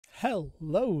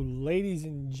Hello, ladies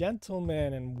and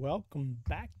gentlemen, and welcome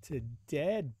back to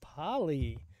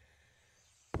DeadPoly.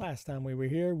 Last time we were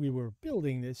here, we were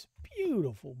building this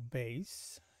beautiful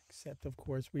base, except of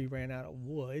course we ran out of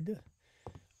wood,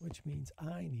 which means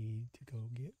I need to go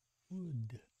get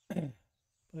wood.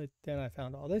 But then I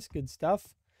found all this good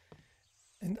stuff,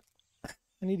 and I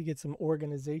need to get some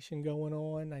organization going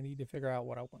on. I need to figure out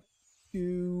what I want to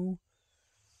do,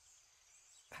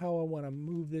 how I want to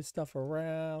move this stuff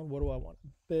around, what do I want to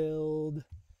build.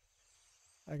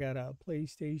 I got a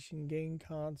PlayStation game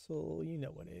console, you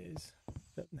know what it is.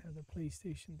 Doesn't have the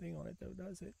PlayStation thing on it though,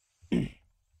 does it?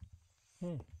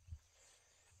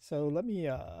 So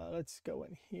let's go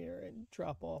in here and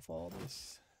drop off all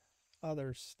this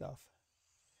other stuff.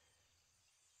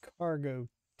 Cargo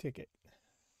ticket.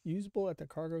 Usable at the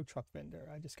cargo truck vendor.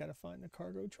 I just gotta find the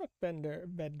cargo truck vendor.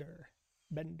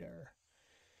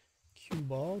 Cue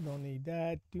ball, don't need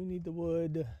that. Do need the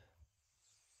wood.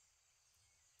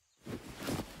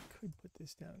 Could put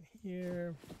this down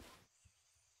here,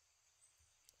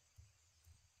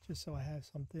 just so I have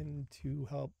something to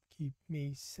help keep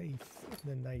me safe in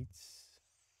the nights.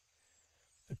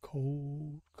 The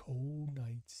cold, cold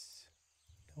nights.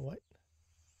 You know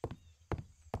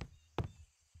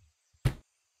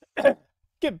what?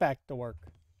 Get back to work.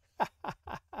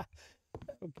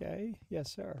 Okay,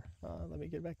 yes, sir. Let me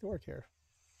get back to work here.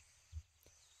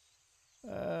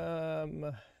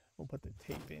 We'll put the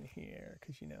tape in here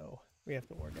because, you know, we have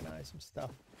to organize some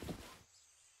stuff.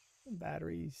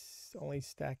 Batteries only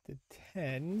stacked to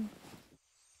 10.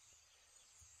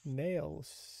 Nails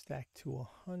stacked to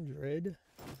 100.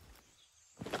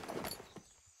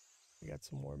 We got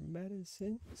some more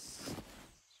medicines.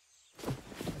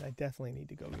 And I definitely need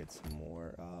to go get some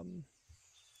more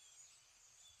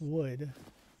wood.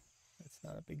 That's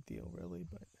not a big deal really,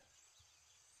 but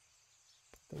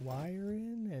put the wire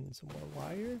in and some more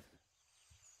wire.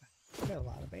 I got a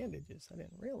lot of bandages, I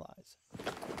didn't realize.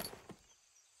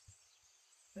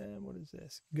 And what is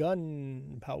this?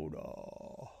 Gunpowder.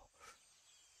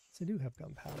 So I do have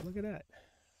gunpowder, look at that.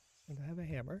 And I have a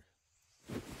hammer.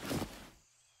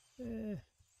 What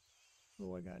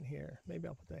do I got in here? Maybe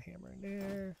I'll put the hammer in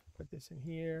there, put this in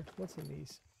here. What's in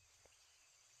these?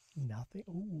 Nothing.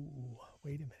 Ooh,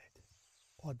 wait a minute.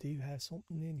 I do have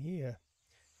something in here.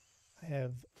 I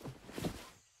have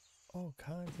all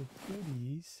kinds of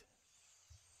goodies.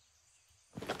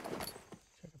 I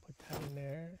can put that in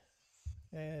there,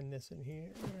 and this in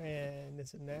here, and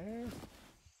this in there.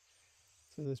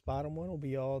 So this bottom one will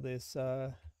be all this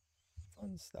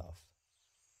fun stuff.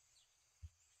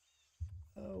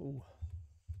 Oh,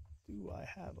 do I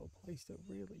have a place to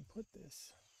really put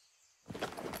this?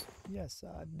 Yes,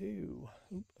 I do.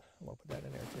 Oop, I'm gonna put that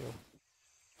in there too.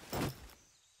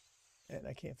 And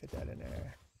I can't fit that in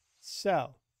there.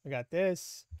 So I got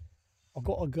this. I've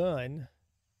got a gun,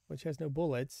 which has no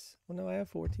bullets. Well, no, I have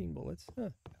 14 bullets.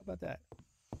 Huh, how about that?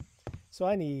 So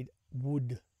I need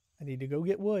wood. I need to go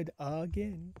get wood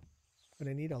again. But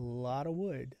I need a lot of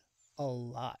wood. A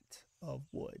lot of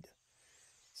wood.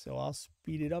 So I'll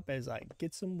speed it up as I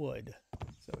get some wood.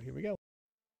 So here we go.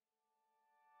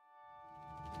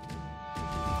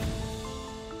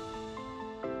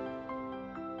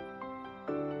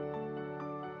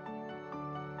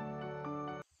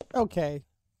 Okay,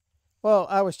 well,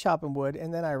 I was chopping wood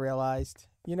and then I realized,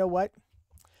 you know what?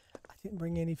 I didn't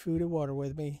bring any food or water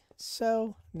with me.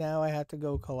 So now I have to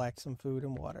go collect some food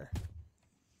and water.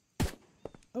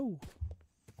 Oh.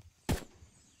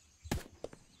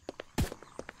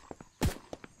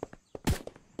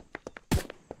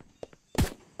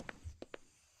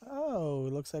 Oh,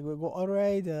 looks like we're going all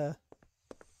right.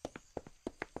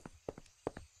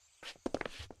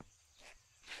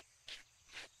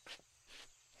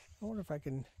 I wonder if I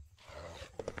can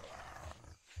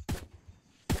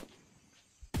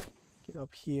get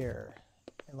up here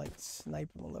and like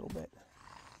snipe him a little bit.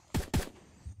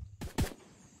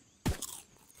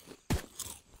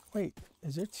 Wait,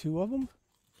 is there two of them?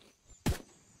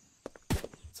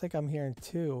 It's like I'm hearing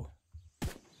two.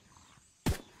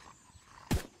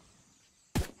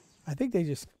 I think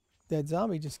that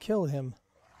zombie just killed him.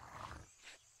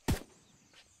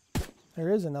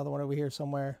 There is another one over here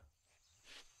somewhere.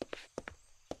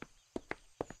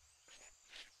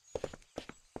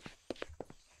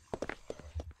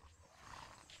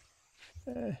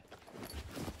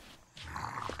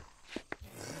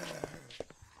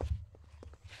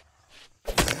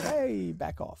 Hey,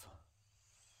 back off.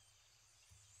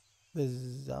 The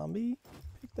zombie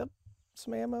picked up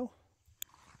some ammo.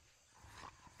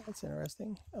 That's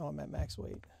interesting. Oh, I'm at max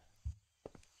weight.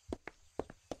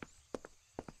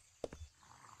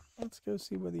 Let's go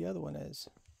see where the other one is.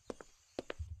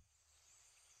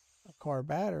 car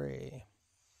battery.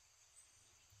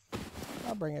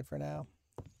 I'll bring it for now.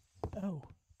 Oh,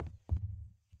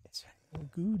 it's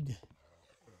good.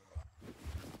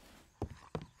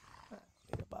 I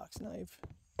need a box knife.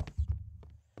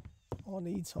 I'll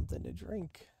need something to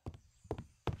drink.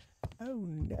 Oh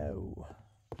no.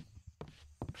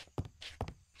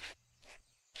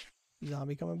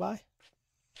 Zombie coming by?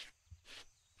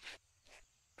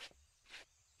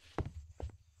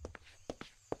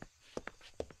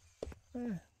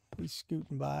 He's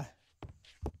scooting by.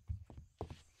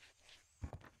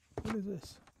 What is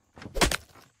this?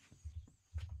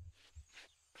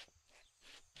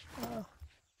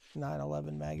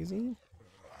 9/11 magazine.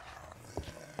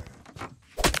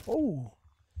 Oh,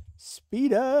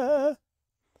 Speeder.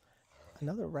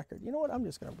 Another record. You know what? I'm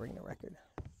just going to bring the record.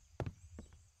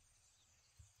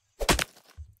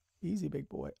 Easy, big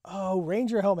boy. Oh,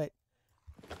 Ranger helmet.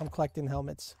 I'm collecting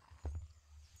helmets.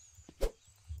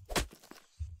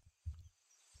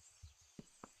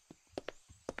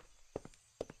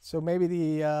 So maybe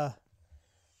the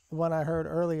one I heard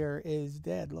earlier is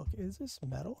dead. Look, is this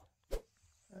metal?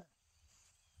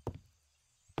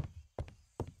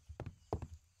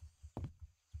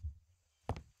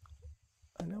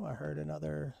 I know I heard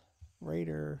another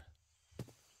raider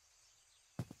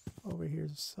over here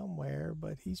somewhere,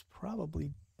 but he's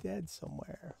probably dead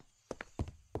somewhere.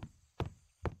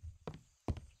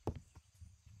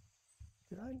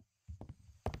 Did I don't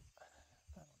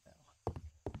know.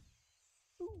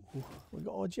 Ooh, we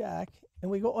got a jack, and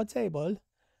we got a table,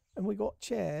 and we got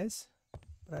chairs,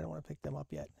 but I don't want to pick them up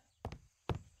yet.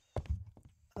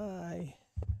 I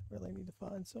really need to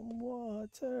find some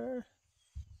water.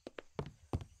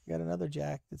 Got another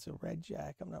jack that's a red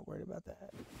jack. I'm not worried about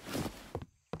that.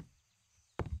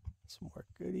 Some more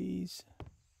goodies.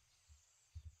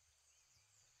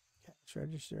 Cash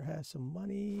register has some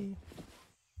money.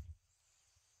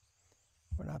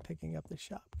 We're not picking up the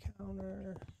shop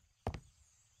counter.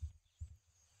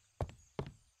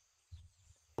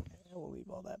 And we'll leave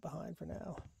all that behind for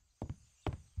now.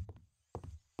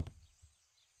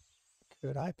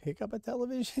 Could I pick up a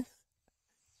television?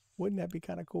 Wouldn't that be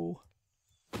kind of cool?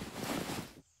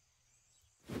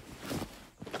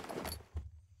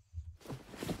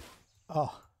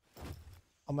 Oh,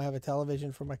 I'm gonna have a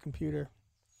television for my computer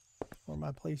or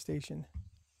my PlayStation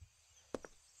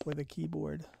with a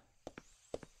keyboard.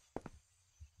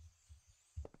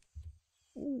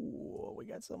 Ooh, we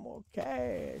got some more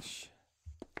cash.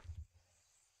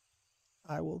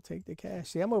 I will take the cash.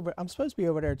 See, I'm supposed to be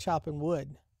over there chopping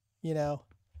wood, you know,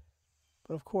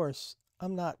 but of course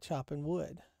I'm not chopping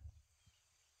wood.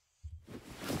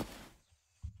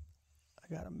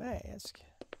 I got a mask.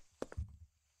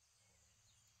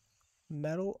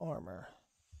 Metal armor.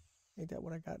 Ain't that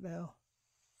what I got now?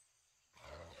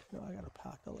 No, I got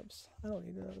apocalypse. I don't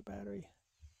need another battery.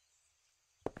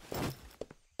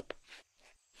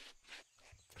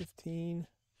 15.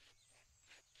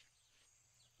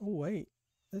 Oh, wait.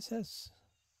 This has...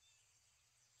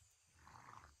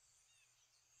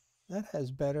 That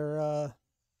has better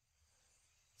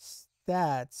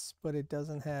stats, but it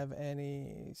doesn't have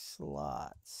any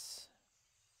slots.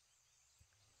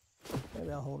 Maybe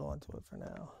I'll hold on to it for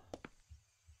now.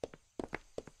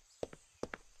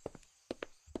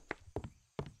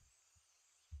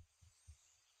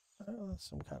 Oh, there's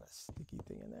some kind of sticky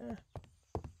thing in there.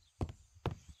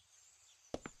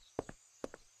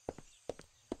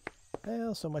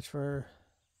 Well, so much for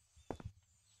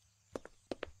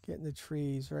getting the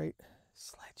trees, right?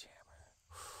 Sledgehammer.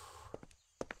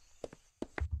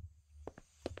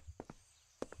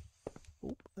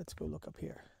 Oop, let's go look up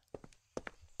here.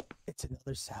 It's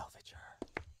another salvager.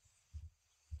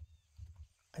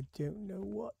 I don't know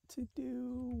what to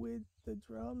do with the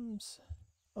drums.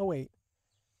 Oh, wait.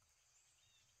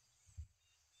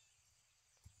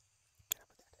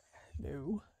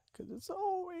 No, because it's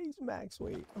always max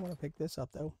weight. I want to pick this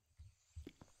up, though.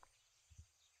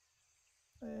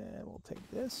 And we'll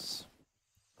take this.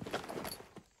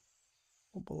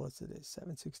 What bullets it is?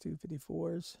 7.62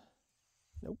 54s.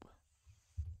 Nope.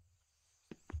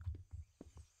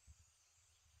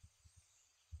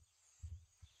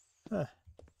 Huh.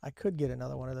 I could get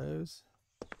another one of those.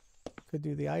 Could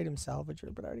do the item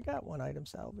salvager, but I already got one item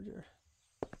salvager.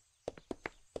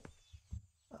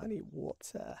 I need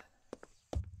water.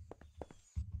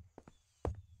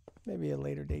 Maybe a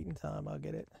later date and time I'll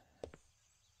get it.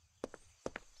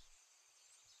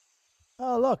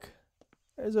 Oh, look.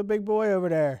 There's a big boy over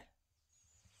there.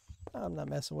 I'm not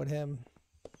messing with him.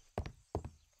 At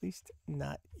least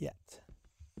not yet.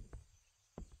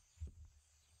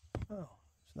 Oh,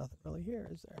 there's nothing really here,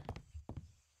 is there?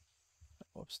 I'll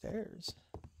go upstairs.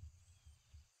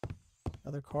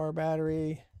 Another car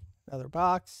battery, another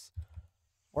box,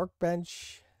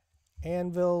 workbench,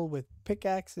 anvil with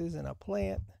pickaxes and a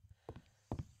plant.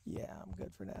 Yeah, I'm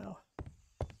good for now.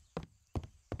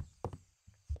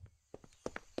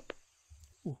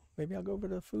 Ooh, maybe I'll go over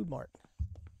to the food mart.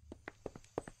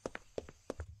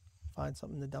 Find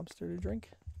something in the dumpster to drink.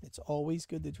 It's always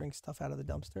good to drink stuff out of the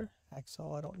dumpster.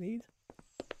 Hacksaw I don't need.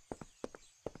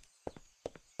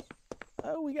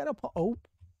 Oh, we got a... Oh.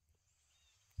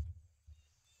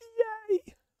 Yay!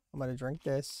 I'm going to drink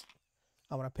this.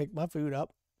 I'm going to pick my food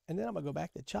up. And then I'm going to go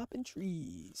back to chopping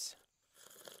trees.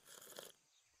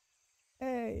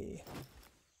 Hey.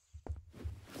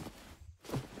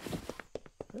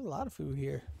 There's a lot of food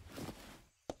here.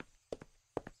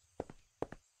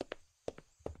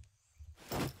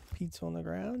 Pizza on the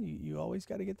ground. You always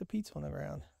got to get the pizza on the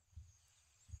ground.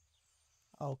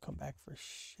 I'll come back for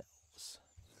shells.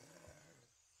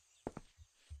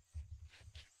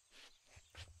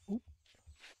 Oop.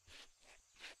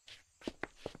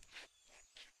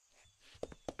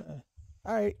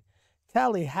 All right.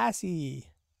 Tallahassee.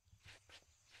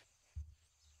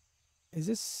 Is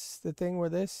this the thing where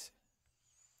this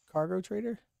cargo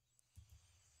trader?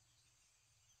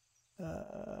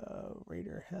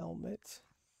 Raider helmet.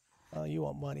 Oh, you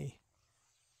want money.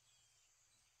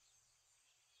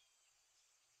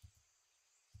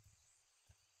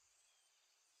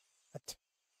 What?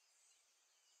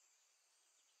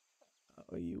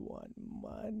 Oh, you want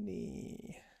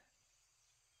money.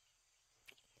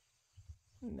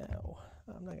 No,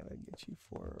 I'm not gonna get you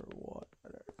for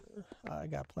water. I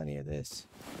got plenty of this.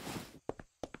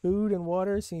 Food and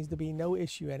water seems to be no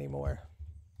issue anymore.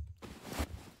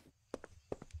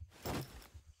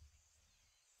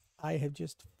 I have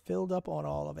just filled up on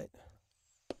all of it.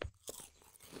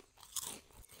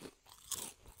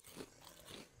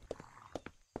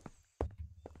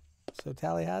 So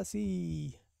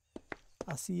Tallahassee,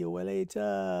 I'll see you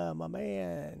later, my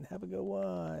man. Have a good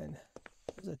one.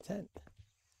 There's a tent.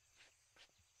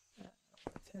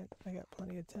 I got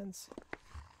plenty of tents.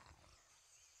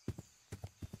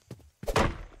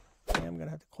 I'm gonna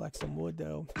have to collect some wood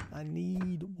though. I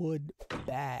need wood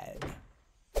bad.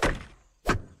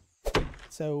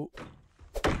 So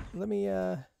let me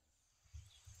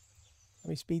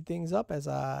speed things up as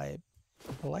I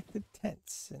collect the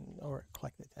tents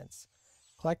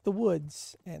collect the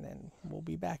woods, and then we'll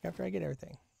be back after I get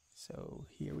everything. So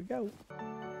here we go.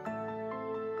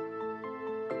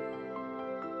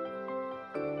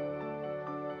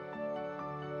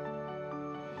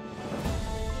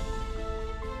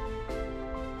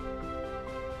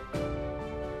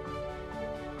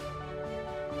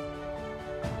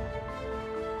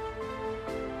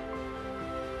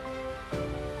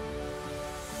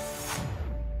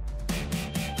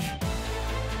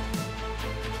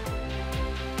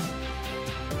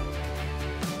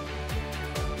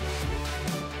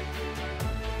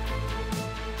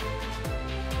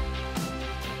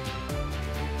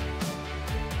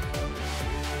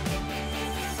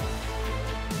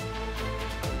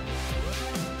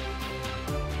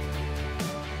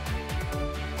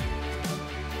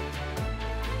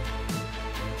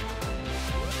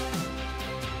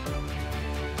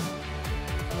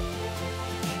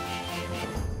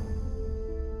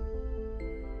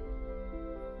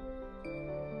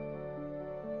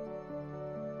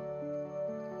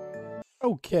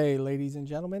 Okay, ladies and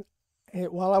gentlemen,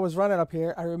 while I was running up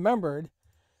here, I remembered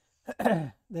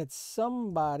that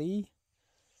somebody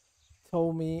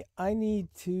told me I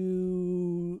need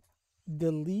to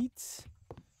delete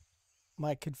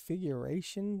my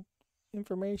configuration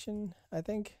information, I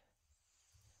think.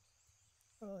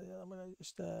 Oh, yeah, I'm going to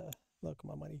just look,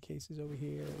 my money case is over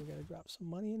here. We got to drop some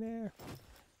money in there.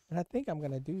 And I think I'm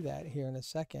going to do that here in a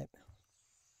second.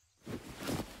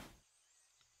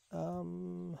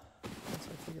 Once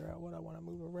I figure out what I want to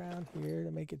move around here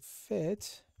to make it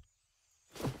fit.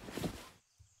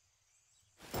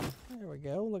 There we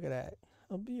go. Look at that.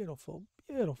 A beautiful,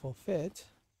 beautiful fit.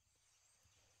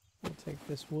 I'll take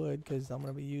this wood because I'm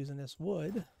going to be using this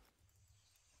wood.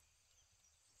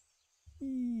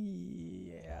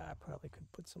 Yeah, I probably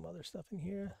could put some other stuff in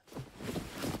here.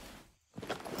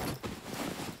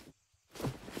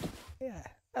 Yeah,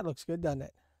 that looks good, doesn't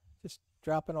it? Just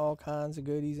dropping all kinds of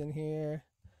goodies in here.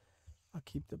 I'll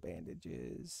keep the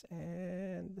bandages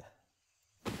and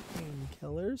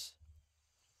painkillers.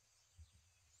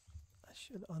 I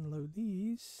should unload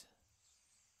these.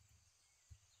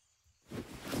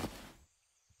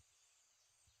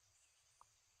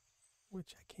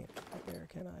 Which I can't put there,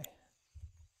 can I?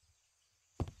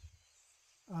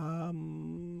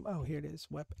 Oh, here it is.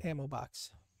 Ammo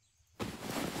box.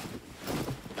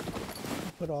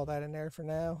 put all that in there for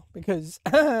now because,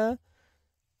 yeah,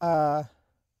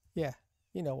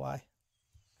 you know why.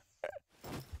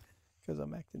 Because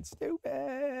I'm acting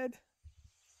stupid.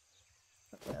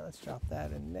 Okay, let's drop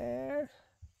that in there.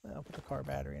 I'll put the car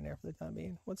battery in there for the time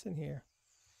being. What's in here?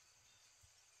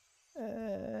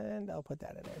 And I'll put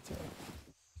that in there too.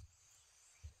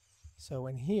 So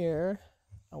in here,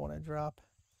 I want to drop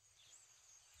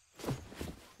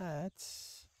that.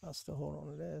 I'll still hold on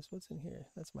to this. What's in here?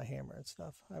 That's my hammer and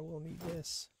stuff. I will need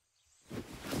this.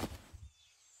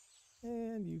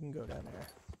 And you can go down there.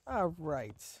 All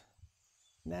right.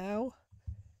 Now,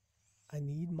 I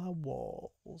need my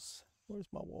walls. Where's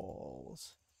my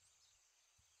walls?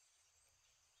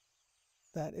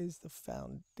 That is the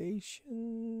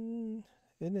foundation.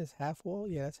 Isn't this half wall?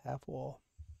 Yeah, that's half wall.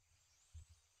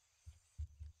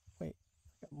 Wait,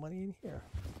 I got money in here.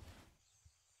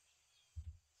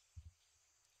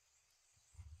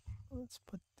 Let's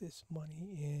put this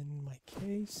money in my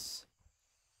case.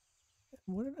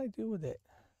 What did I do with it?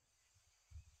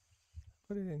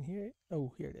 Put it in here.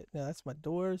 Oh, here it is. Now that's my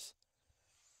doors.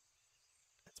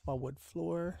 That's my wood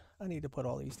floor. I need to put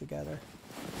all these together.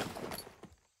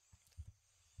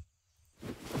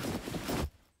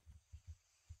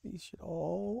 These should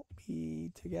all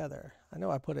be together. I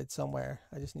know I put it somewhere.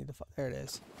 I just need to find. There it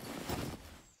is.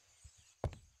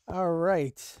 All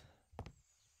right.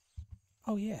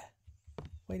 Oh, yeah.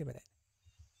 Wait a minute.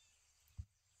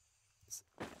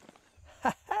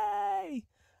 Hey!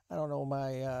 I don't know where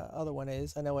my other one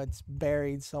is. I know it's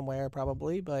buried somewhere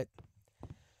probably, but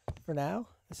for now,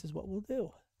 this is what we'll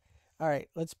do. All right,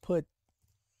 let's put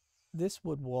this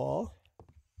wood wall.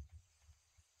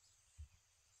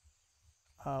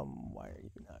 Why are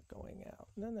you not going out?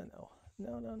 No, no, no.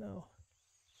 No, no, no.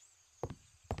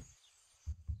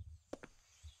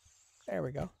 There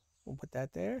we go. We'll put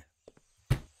that there.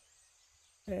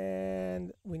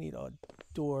 And we need a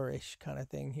door-ish kind of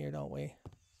thing here, don't we?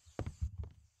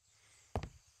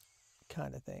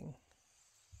 Kind of thing.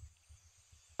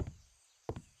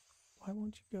 Why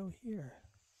won't you go here?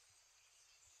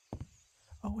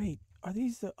 Oh, wait. Are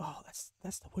these the... Oh,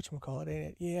 that's the whatchamacallit, ain't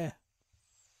it? Yeah.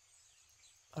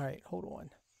 All right, hold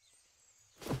on.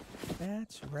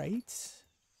 That's right.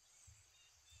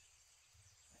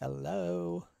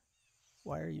 Hello.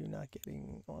 Why are you not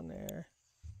getting on there?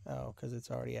 Oh, because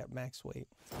it's already at max weight.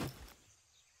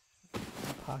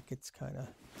 Pockets kind of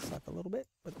suck a little bit,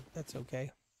 but that's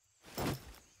okay.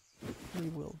 We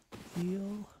will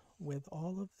deal with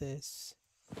all of this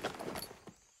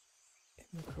in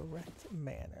the correct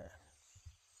manner.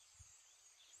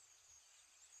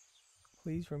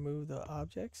 Please remove the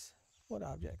objects. What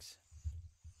objects?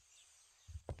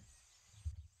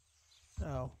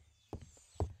 Oh.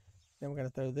 Then we're going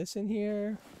to throw this in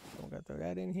here. Then we're going to throw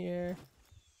that in here.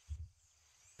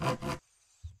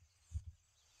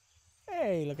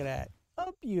 Hey, look at that.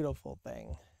 A beautiful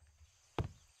thing.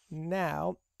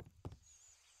 Now,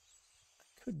 I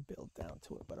could build down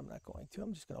to it, but I'm not going to.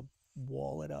 I'm just going to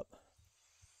wall it up.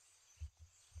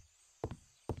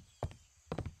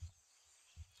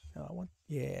 No, I want,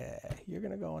 yeah, you're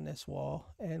going to go on this wall.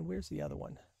 And where's the other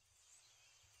one?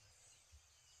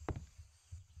 I'm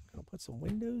going to put some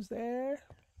windows there.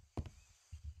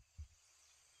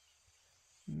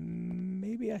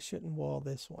 Maybe I shouldn't wall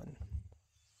this one.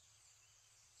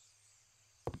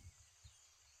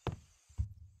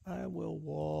 I will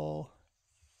wall.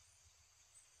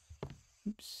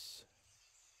 Oops.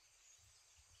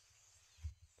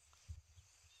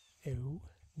 No,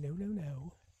 no, no,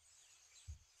 no.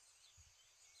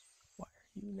 Why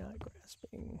are you not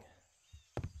grasping?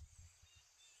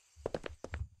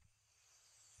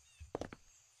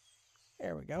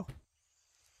 There we go.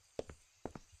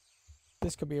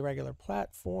 This could be a regular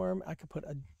platform. I could put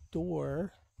a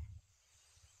door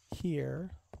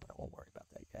here. I won't worry about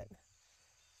that yet.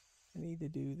 I need to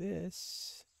do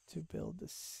this to build the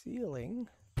ceiling.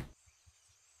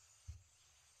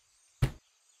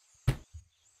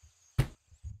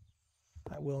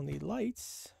 I will need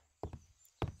lights.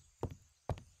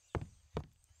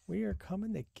 We are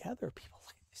coming together, people.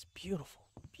 Look at this beautiful,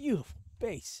 beautiful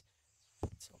base.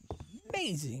 It's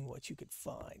amazing what you could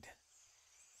find.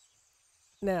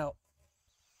 Now,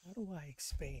 how do I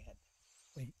expand?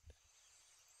 Wait.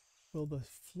 Will the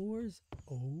floors...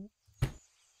 Oh.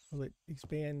 Will it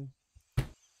expand?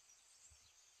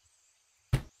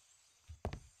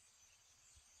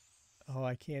 Oh,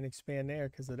 I can't expand there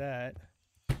because of that.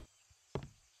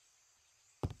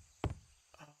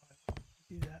 Oh,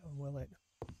 do that one, will it?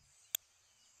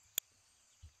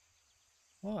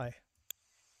 Why?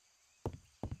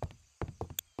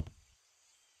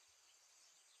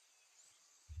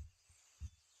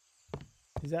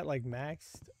 Is that like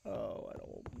maxed? Oh, I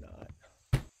hope not.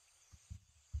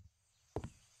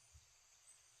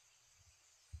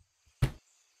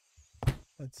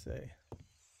 Let's see.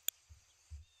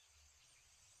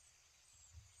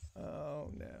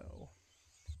 Oh no.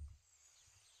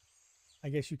 I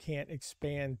guess you can't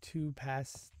expand too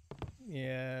past.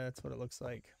 Yeah, that's what it looks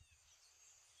like.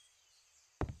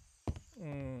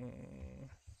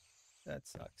 That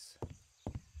sucks.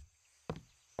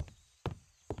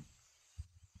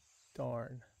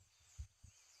 Darn.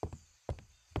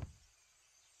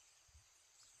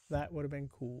 That would have been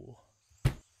cool.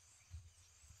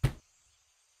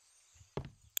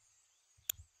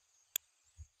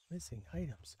 Missing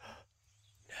items.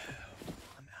 No,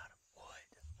 I'm out of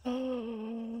wood.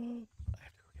 I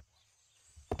have to go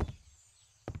get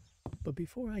more. But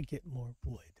before I get more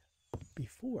wood,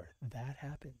 before that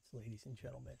happens, ladies and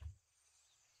gentlemen,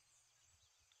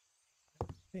 I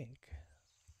think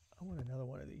I want another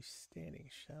one of these standing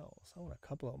shells. I want a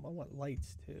couple of them. I want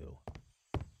lights too.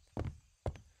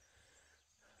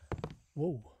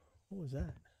 Whoa, what was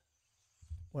that?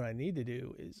 What I need to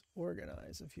do is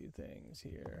organize a few things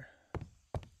here.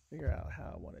 Figure out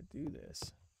how I want to do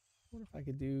this. I wonder if I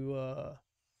could do, I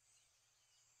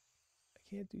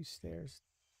can't do stairs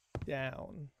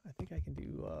down. I think I can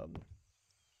do, I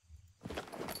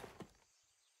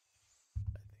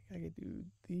think I could do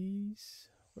these.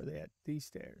 Where are they at? These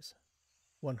stairs.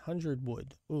 100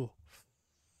 wood. Ooh.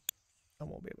 I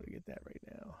won't be able to get that right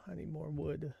now. I need more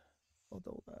wood. I'll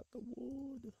dole out the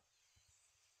wood.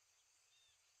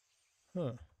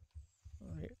 Huh.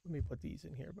 All right, let me put these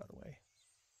in here, by the way.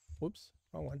 Whoops,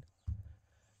 wrong one.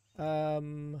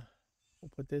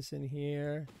 We'll put this in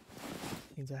here.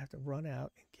 Means I have to run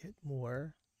out and get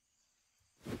more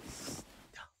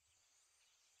stuff.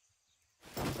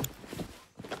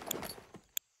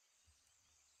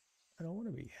 I don't want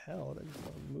to be held. I just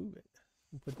want to move it.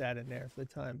 We'll put that in there for the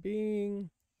time being.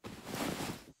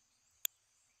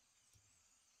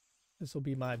 This will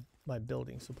be my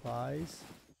building supplies.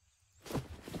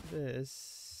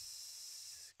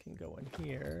 This can go in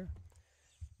here.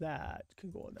 That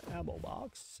can go in the ammo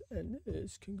box, and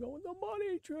this can go in the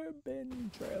money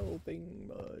bin trail thing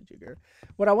jigger.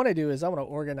 What I want to do is I want to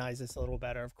organize this a little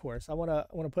better. Of course, I want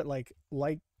to put like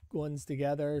ones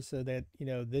together so that, you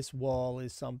know, this wall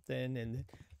is something and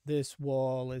this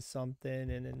wall is something,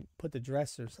 and then put the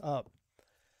dressers up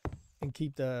and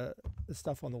keep the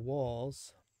stuff on the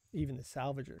walls. Even the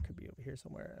salvager could be over here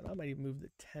somewhere, and I might even move the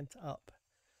tent up.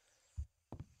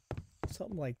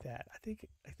 Something like that. I think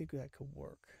that could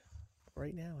work.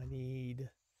 Right now I need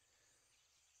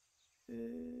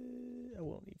I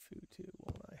will need food too,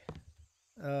 won't I?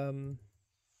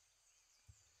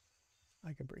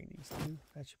 I could bring these two.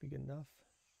 That should be good enough.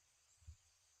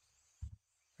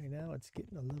 Right now it's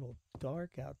getting a little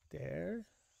dark out there.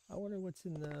 I wonder what's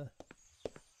in the...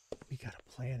 We got a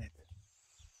planet.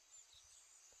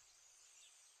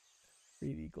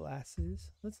 3D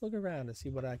glasses. Let's look around and see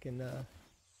what I can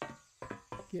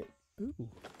get. Ooh,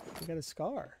 we got a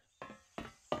scar.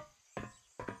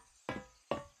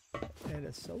 And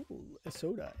a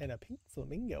soda and a pink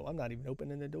flamingo. I'm not even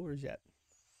opening the doors yet.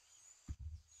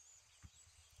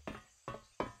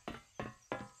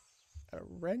 A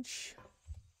wrench.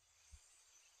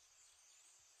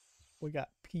 We got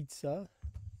pizza.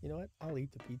 You know what? I'll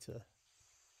eat the pizza.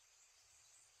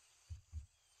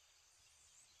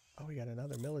 Oh, we got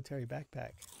another military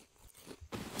backpack.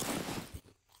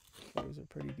 Those are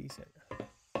pretty decent.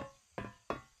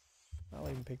 I'll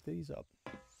even pick these up.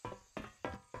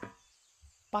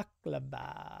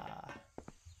 Baklava.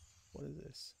 What is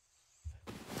this?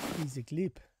 Easy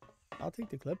clip. I'll take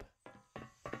the clip.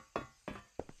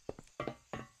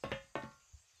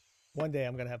 One day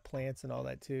I'm going to have plants and all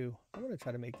that too. I'm going to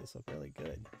try to make this look really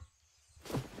good.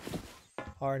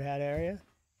 Hard hat area.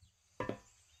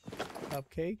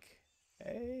 Cupcake.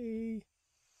 Hey.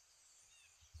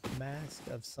 Mask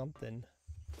of something.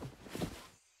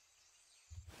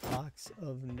 Box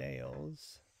of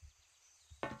nails.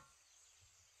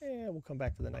 Yeah, we'll come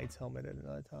back to the knight's helmet at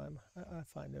another time. I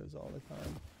find those all the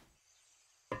time.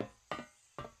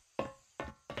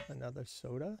 Another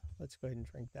soda. Let's go ahead and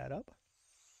drink that up.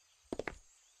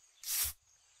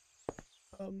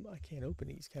 I can't open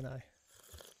these, can I?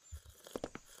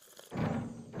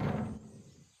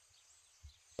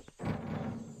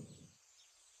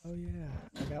 Oh yeah,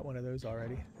 I got one of those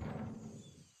already.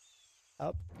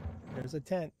 Up, there's a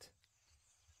tent.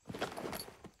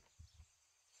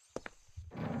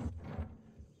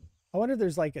 I wonder if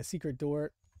there's like a secret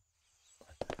door.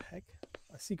 What the heck?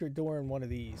 A secret door in one of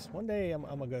these. One day I'm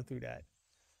gonna go through that.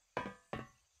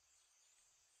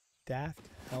 Daft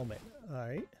helmet. All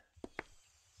right.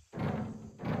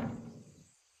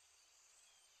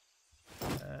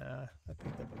 I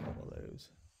picked up a couple of those.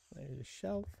 There's a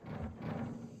shelf.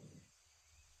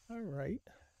 All right.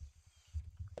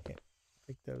 Can't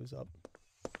pick those up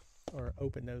or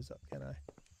open those up, can I?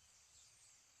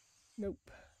 Nope.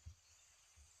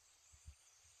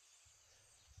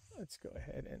 Let's go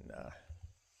ahead and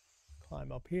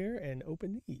climb up here and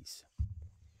open these.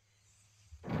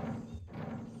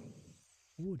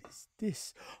 What is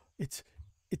this? It's,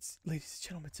 ladies and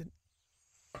gentlemen, it's an...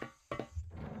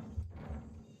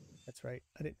 That's right.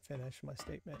 I didn't finish my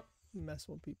statement. Mess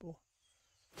with people.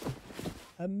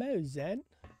 A Mosin.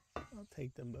 I'll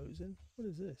take the Mosin. What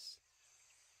is this?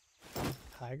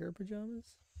 Tiger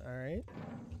pajamas? All right.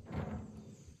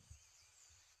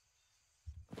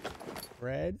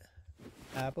 Bread.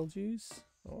 Apple juice.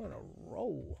 Oh, and a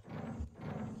roll.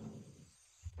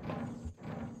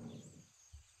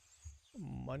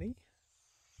 Money.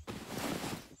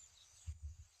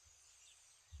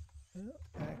 Oh,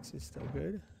 axe is still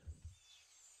good.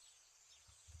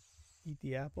 Eat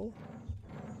the apple.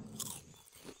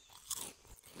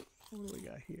 What do we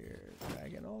got here?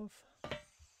 Dragon off.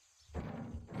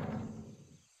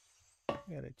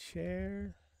 We got a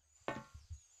chair.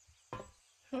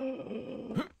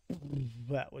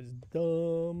 That was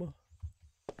dumb.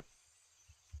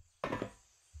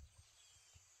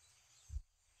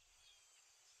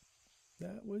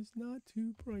 That was not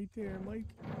too bright there,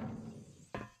 Mike.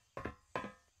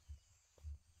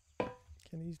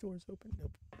 Can these doors open?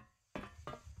 Nope.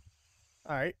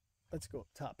 All right, let's go up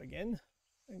top again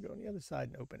and go on the other side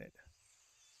and open it.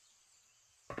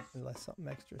 Unless something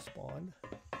extra spawned.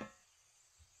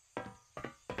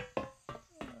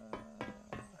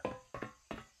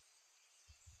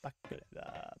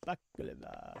 Baklava,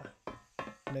 baklava.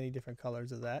 Many different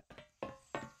colors of that.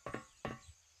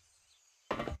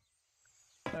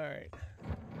 All right.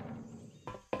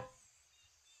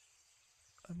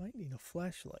 I might need a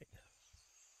flashlight.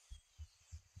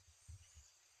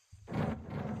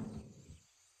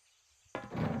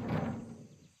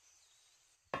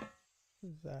 What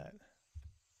is that?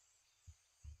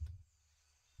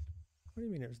 What do you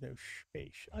mean there's no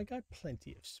space? I got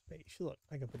plenty of space. Look,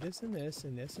 I can put this and this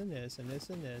and this and this and this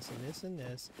and this and this and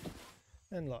this.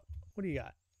 And look, what do you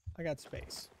got? I got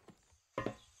space.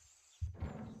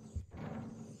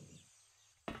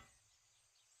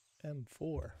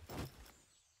 M4.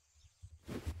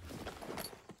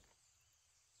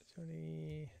 Is there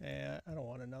any... I don't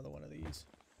want another one of these.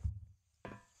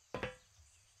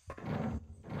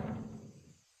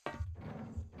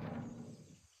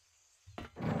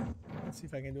 Let's see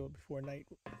if I can do it before night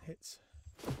hits.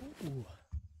 Ooh.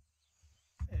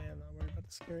 And I'm worried about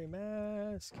the scary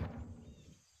mask.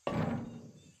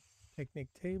 Picnic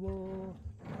table.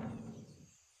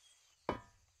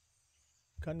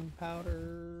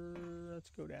 Gunpowder. Let's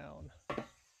go down.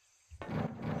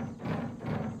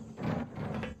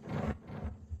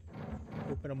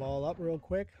 Open them all up real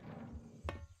quick.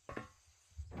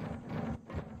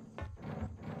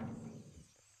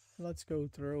 Let's go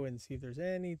through and see if there's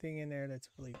anything in there that's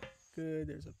really good.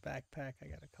 There's a backpack. I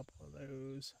got a couple of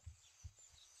those.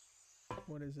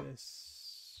 What is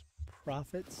this?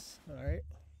 Profits. All right.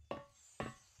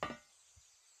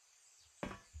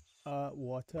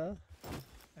 Water.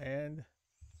 And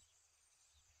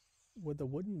would the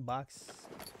wooden box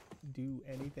do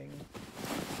anything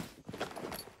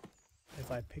if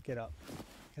I pick it up?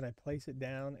 Can I place it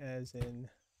down as in...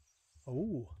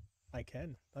 Oh, I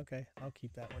can. Okay, I'll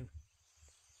keep that one.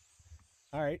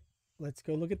 All right, let's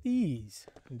go look at these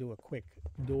and do a quick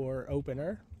door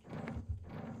opener.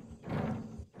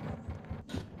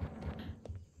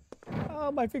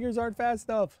 Oh, my fingers aren't fast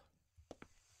enough.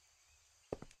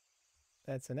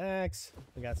 That's an axe.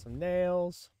 We got some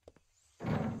nails.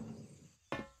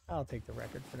 I'll take the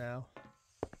record for now.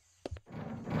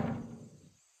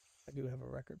 I do have a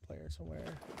record player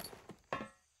somewhere.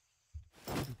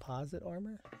 Composite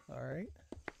armor. All right.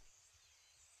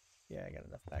 Yeah, I got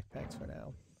enough backpacks for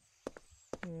now.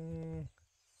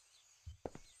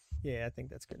 Yeah, I think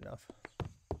that's good enough.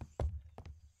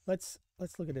 Let's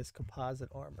look at this composite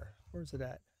armor. Where's it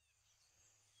at?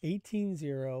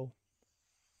 18-0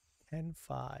 and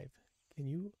 5. Can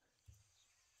you?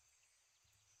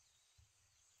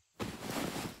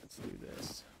 Let's do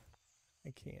this.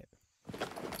 I can't.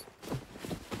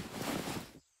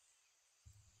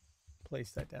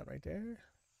 Place that down right there.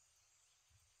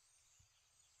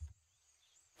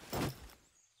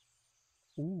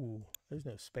 Ooh, there's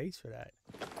no space for that.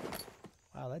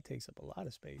 Wow, that takes up a lot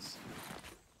of space.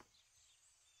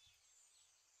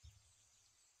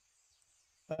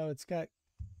 Oh, it's got...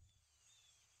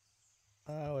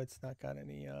 Oh, it's not got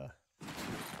any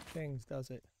things, does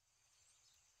it?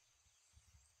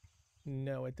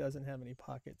 No, it doesn't have any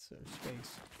pockets or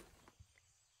space.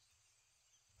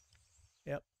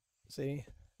 Yep. See,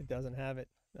 it doesn't have it.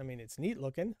 I mean, it's neat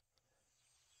looking.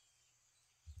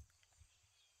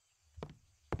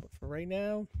 But for right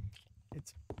now,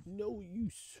 it's no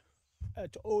use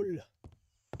at all.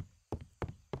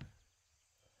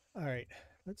 All right,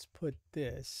 let's put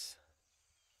this.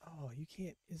 Oh, you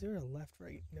can't. Is there a left,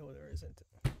 right? No, there isn't.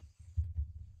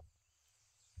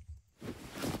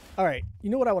 All right, you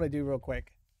know what I want to do real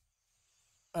quick?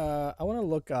 I want to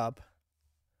look up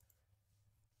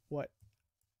what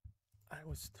I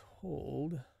was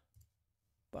told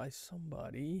by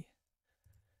somebody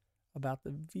about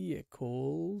the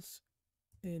vehicles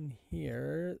in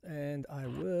here, and I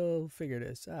will figure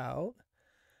this out.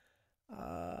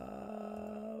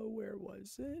 Where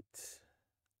was it?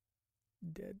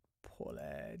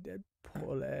 DeadPoly.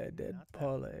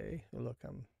 Look,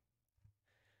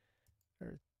 there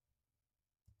are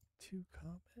 2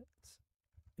 comments.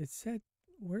 It said,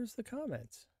 where's the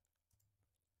comments?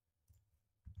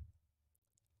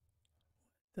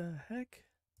 What the heck?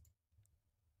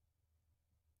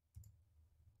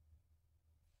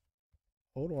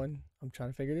 Hold on, I'm trying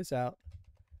to figure this out.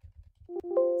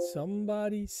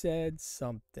 Somebody said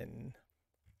something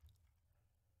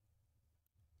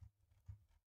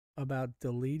about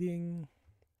deleting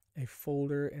a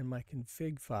folder in my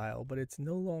config file, but it's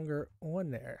no longer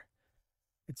on there.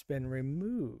 It's been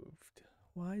removed.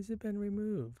 Why has it been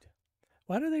removed?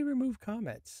 Why do they remove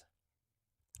comments?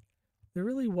 There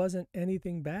really wasn't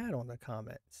anything bad on the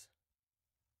comments.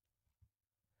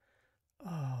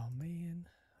 Oh, man.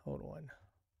 Hold on.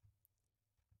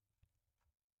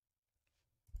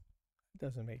 It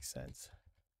doesn't make sense.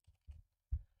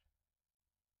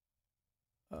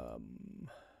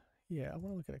 Yeah, I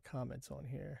want to look at the comments on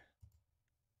here.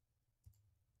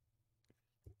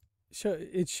 So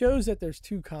it shows that there's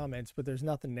 2 comments, but there's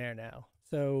nothing there now.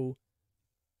 So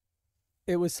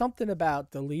it was something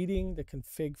about deleting the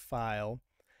config file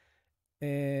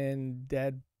and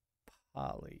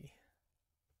DeadPoly.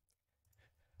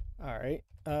 All right,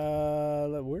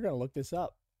 we're gonna look this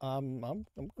up. I'm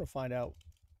gonna find out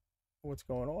what's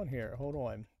going on here. Hold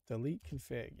on, delete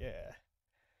config. Yeah,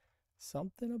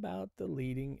 something about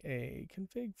deleting a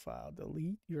config file.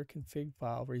 Delete your config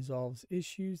file resolves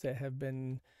issues that have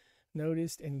been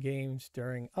noticed in games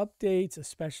during updates,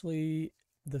 especially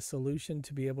the solution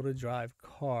to be able to drive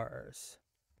cars.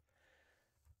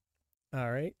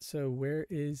 All right, so where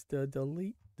is the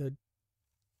delete the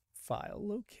file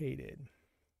located?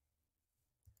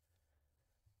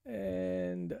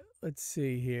 And let's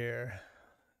see here.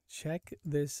 Check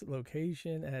this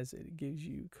location as it gives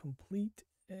you complete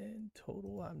and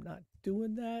total. I'm not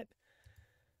doing that.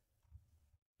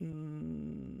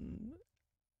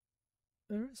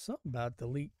 There is something about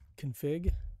delete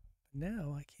config.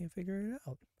 Now I can't figure it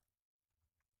out.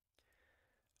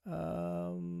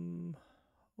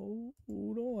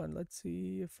 Hold on. Let's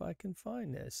see if I can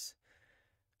find this.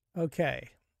 Okay.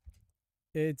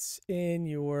 It's in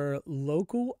your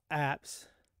local apps.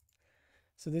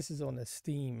 So this is on the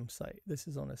Steam site. This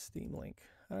is on a Steam link.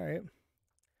 All right.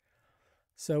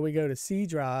 So we go to C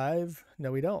drive.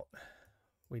 No, we don't.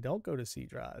 We don't go to C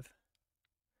drive.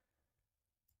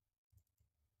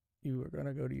 You are going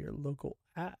to go to your local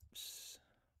apps.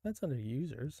 That's under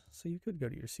users. So you could go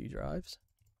to your C drives.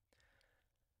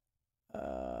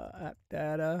 App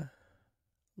data,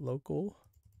 local.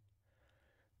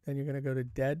 Then you're going to go to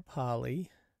DeadPoly,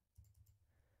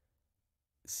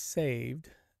 saved,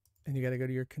 and you got to go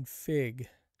to your config.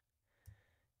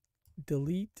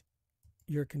 Delete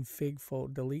your config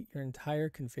folder. Delete your entire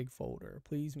config folder.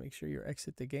 Please make sure you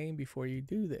exit the game before you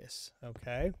do this.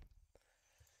 Okay.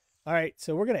 All right.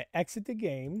 So we're going to exit the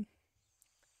game.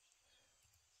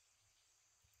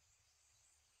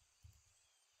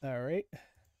 All right.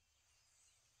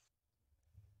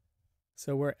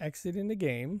 So we're exiting the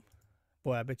game.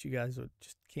 Boy, I bet you guys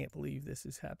just can't believe this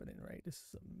is happening, right? This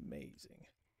is amazing.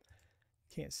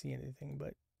 Can't see anything,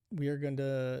 but we are going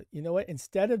to, you know what?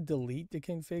 Instead of delete the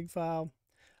config file,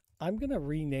 I'm going to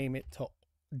rename it to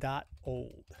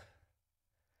 .old.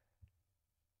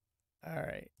 All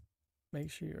right.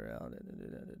 Make sure you're out.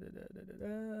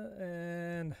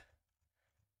 And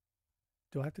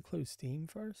do I have to close Steam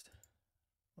first?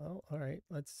 Well, all right.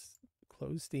 Let's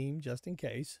close Steam just in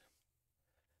case.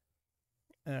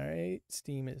 All right.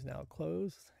 Steam is now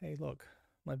closed. Hey, look,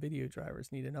 my video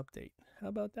drivers need an update. How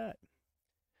about that?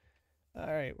 All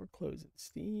right, we're closing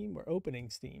Steam. We're opening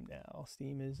Steam now.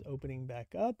 Steam is opening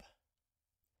back up.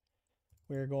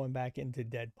 We're going back into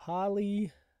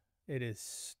DeadPoly. It is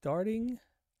starting.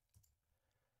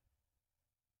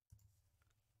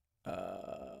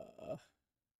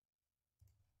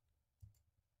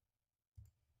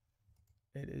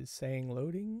 It is saying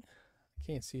loading. I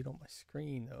can't see it on my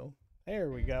screen though.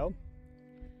 There we go.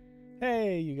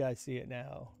 Hey, you guys see it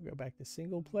now. Go back to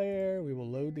single player. We will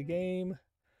load the game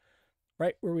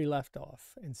right where we left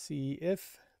off and see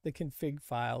if the config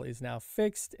file is now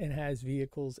fixed and has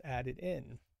vehicles added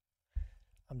in.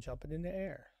 I'm jumping in the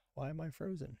air. Why am I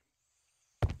frozen?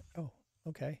 Oh,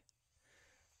 okay.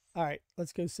 All right,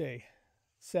 let's go see.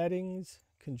 Settings,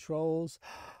 controls,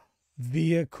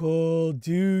 vehicle.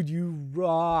 Dude, you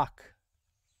rock.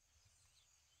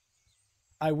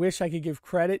 I wish I could give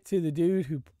credit to the dude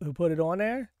who put it on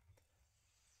there.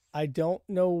 I don't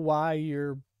know why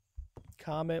your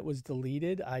comment was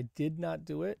deleted. I did not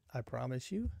do it, I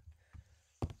promise you.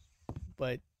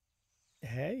 But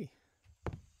hey,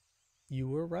 you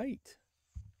were right.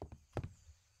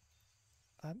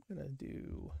 I'm gonna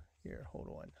do here, hold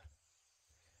on.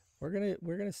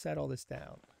 We're gonna set all this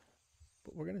down,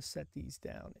 but we're gonna set these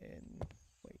down in,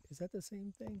 wait, is that the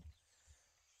same thing?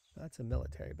 That's a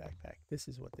military backpack. This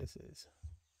is what this is.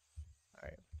 All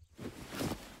right.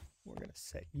 We're going to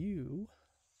set you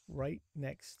right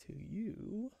next to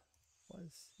you.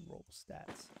 Let's roll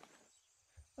stats.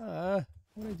 I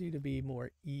want to do to be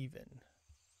more even.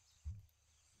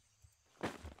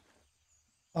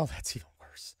 Oh, that's even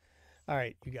worse. All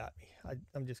right, you got me.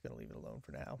 I'm just going to leave it alone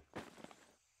for now.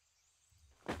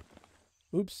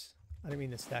 Oops. I didn't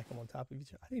mean to stack them on top of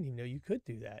each other. I didn't even know you could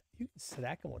do that. You can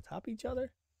stack them on top of each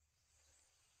other?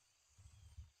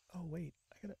 Oh, wait,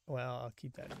 well, I'll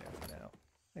keep that in there for now.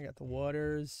 I got the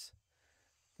waters,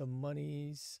 the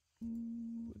monies.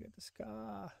 Ooh, we got the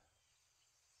ska.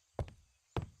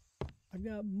 I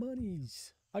got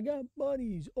monies. I got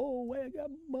monies. Oh, wait, I got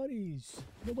monies.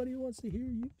 Nobody wants to hear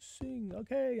you sing.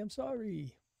 Okay, I'm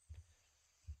sorry.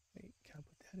 Wait, can I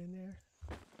put that in there?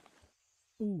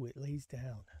 Ooh, it lays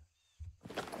down.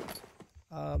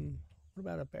 What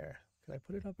about up there? Can I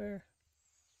put it up there?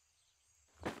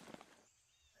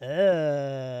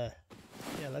 Yeah,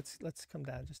 let's come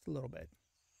down just a little bit.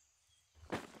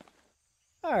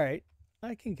 All right,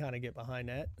 I can kind of get behind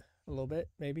that a little bit,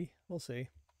 maybe. We'll see.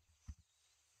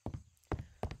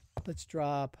 Let's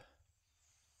drop.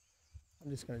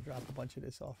 I'm just going to drop a bunch of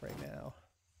this off right now.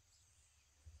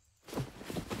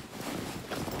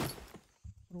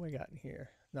 What do I got in here?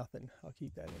 Nothing. I'll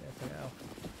keep that in there for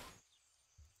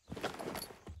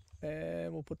now.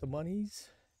 And we'll put the monies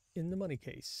in the money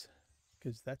case,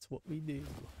 because that's what we do.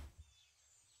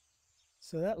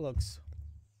 So that looks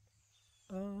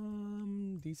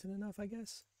decent enough, I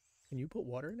guess. Can you put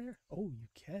water in there? Oh, you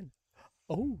can.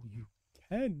 Oh, you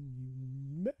can,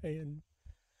 you man.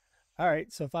 All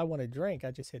right, so if I want a drink, I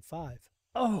just hit 5.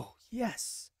 Oh,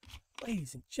 yes.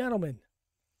 Ladies and gentlemen,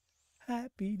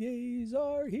 happy days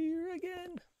are here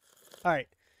again. All right,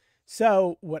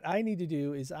 so what I need to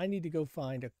do is I need to go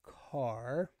find a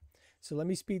car. So let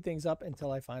me speed things up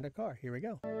until I find a car. Here we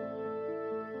go.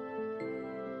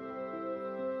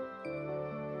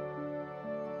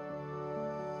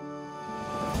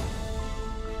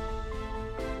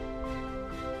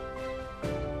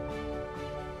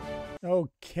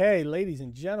 Okay, ladies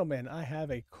and gentlemen, I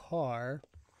have a car.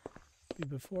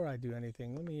 Before I do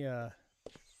anything, let me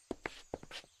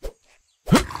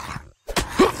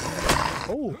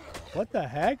oh, what the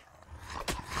heck?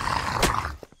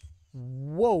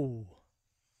 Whoa.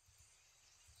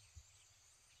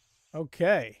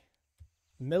 Okay.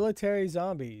 Military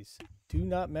zombies. Do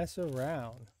not mess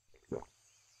around.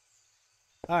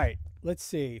 All right, let's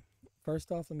see.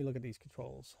 First off, let me look at these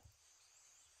controls.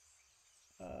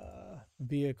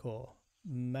 Vehicle.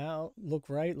 Mouse. Look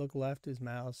right, look left is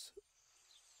mouse.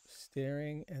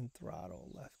 Steering and throttle.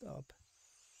 Left up.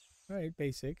 All right,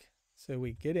 basic. So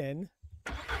we get in.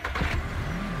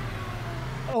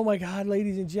 Oh my God,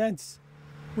 ladies and gents.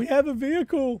 We have a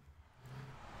vehicle.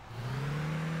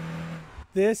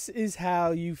 This is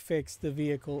how you fix the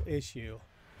vehicle issue.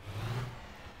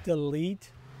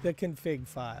 Delete the config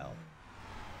file.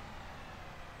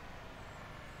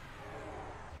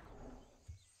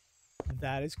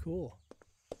 That is cool.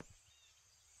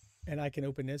 And I can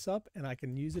open this up and I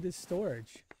can use it as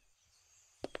storage.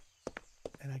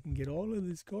 And I can get all of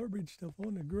this garbage stuff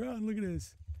on the ground. Look at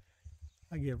this.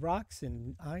 I get rocks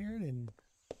and iron and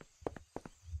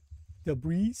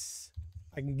debris.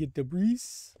 I can get debris.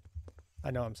 I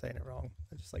know I'm saying it wrong.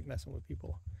 I just like messing with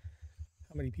people.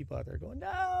 How many people out there going,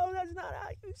 no, that's not how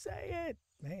you say it.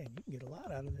 Man, you can get a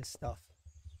lot out of this stuff.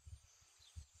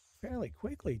 Fairly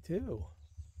quickly, too.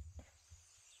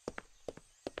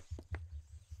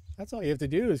 That's all you have to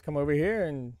do is come over here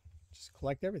and just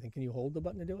collect everything. Can you hold the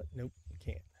button to do it? Nope, you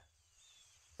can't.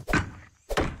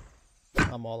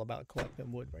 I'm all about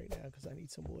collecting wood right now because I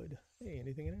need some wood. Hey,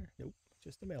 anything in there? Nope,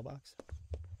 just a mailbox.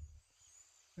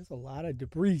 There's a lot of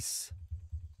debris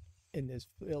in this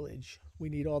village. We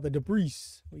need all the debris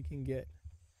we can get.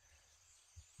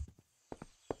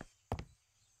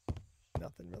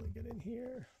 Nothing really good in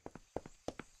here.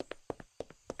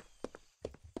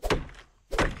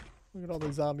 Look at all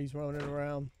the zombies running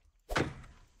around,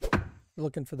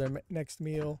 looking for their next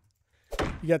meal.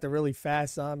 You got the really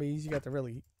fast zombies. You got the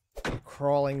really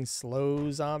crawling,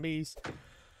 slow zombies.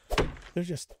 There's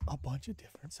just a bunch of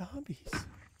different zombies.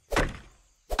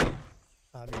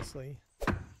 Obviously,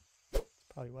 that's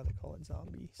probably why they call it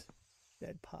zombies.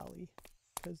 DeadPoly,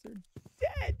 because they're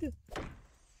dead.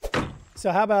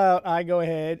 So how about I go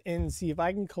ahead and see if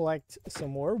I can collect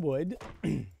some more wood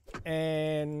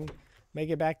and make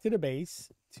it back to the base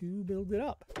to build it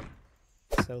up.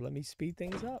 So let me speed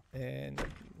things up and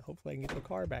hopefully I can get the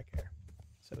car back here.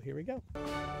 So here we go.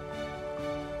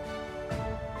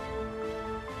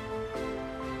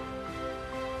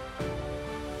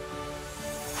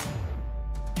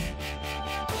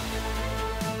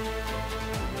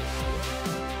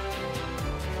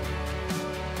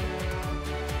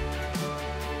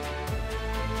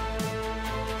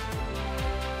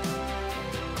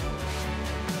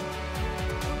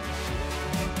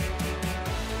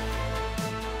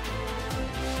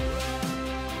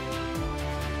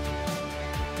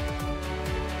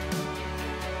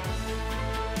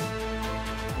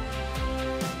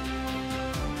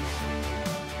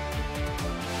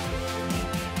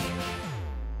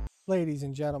 Ladies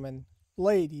and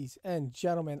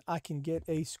gentlemen, I can get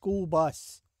a school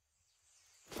bus.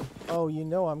 Oh, you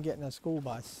know I'm getting a school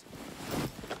bus.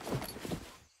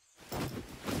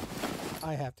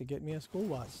 I have to get me a school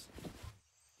bus.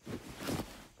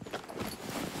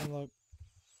 And look,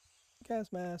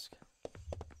 gas mask.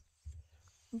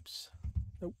 Oops.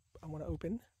 Nope, I want to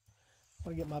open. I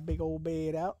want to get my big old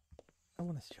bed out. I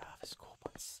want to drive a school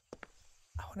bus.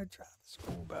 I want to drive the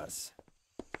school bus.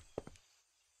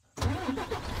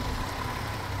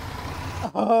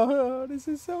 Oh, this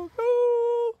is so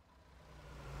cool.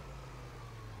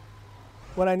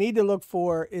 What I need to look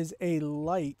for is a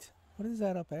light. What is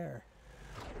that up there?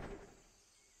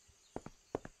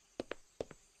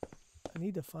 I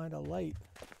need to find a light.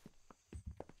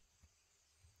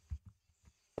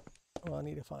 Well, I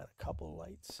need to find a couple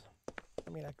lights. I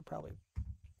mean, I could probably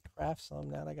craft some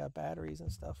now that I got batteries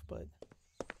and stuff, but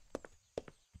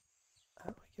how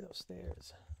do I get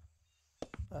upstairs?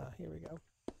 Here we go.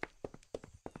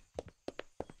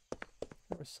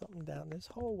 There was something down this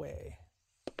hallway.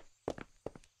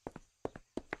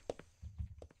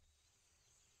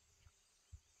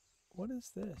 What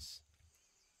is this?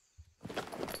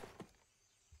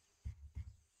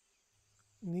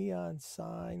 Neon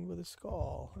sign with a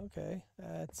skull. Okay,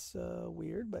 that's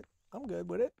weird, but I'm good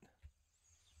with it.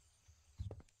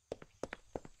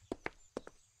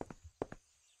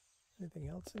 Anything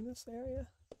else in this area?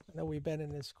 I know we've been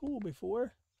in this school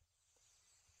before.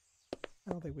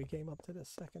 I don't think we came up to the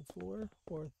second floor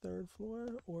or third floor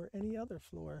or any other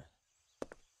floor.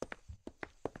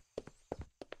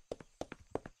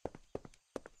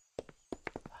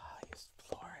 Ah, yes,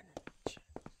 Florence.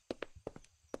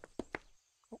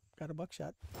 Oh, got a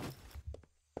buckshot.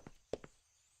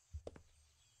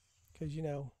 Because, you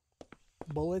know,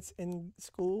 bullets in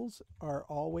schools are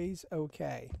always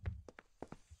okay.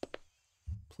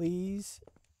 Please,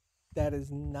 that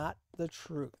is not the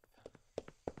truth.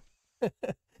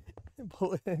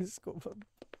 Bullets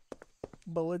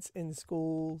in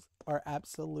schools are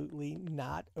absolutely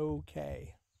not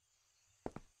okay.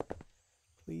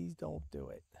 Please don't do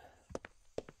it.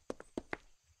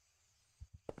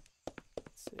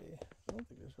 Let's see. I don't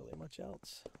think there's really much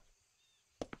else.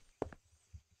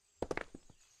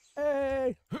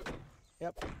 Hey!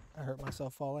 Yep, I hurt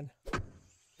myself falling.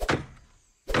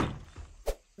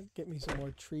 Get me some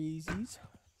more treesies.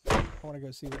 I want to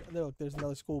go see what... Look, there's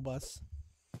another school bus.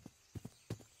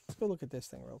 Let's go look at this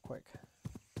thing real quick.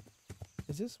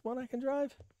 Is this one I can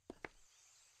drive?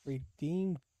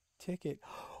 Redeem ticket.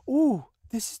 Ooh,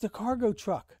 this is the cargo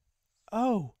truck.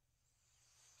 Oh.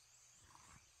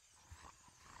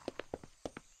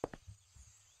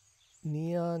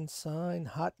 Neon sign,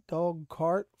 hot dog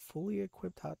cart, fully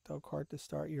equipped hot dog cart to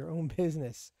start your own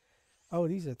business. Oh,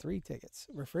 these are 3 tickets.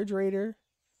 Refrigerator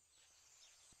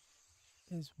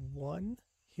is 1.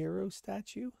 Hero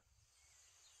statue.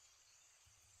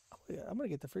 Oh, yeah, I'm going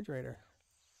to get the refrigerator.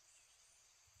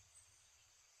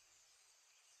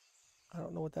 I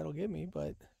don't know what that'll give me,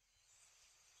 but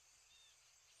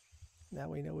Now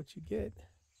we know what you get.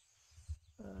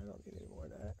 I don't need any more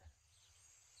of that.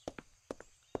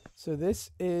 So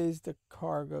this is the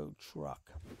cargo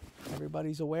truck.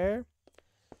 Everybody's aware.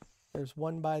 There's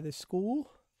one by the school.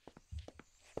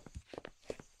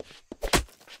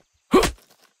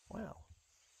 Wow.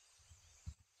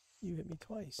 You hit me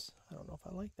twice. I don't know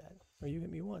if I like that. Or you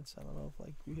hit me once. I don't know if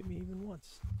like you hit me even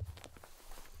once.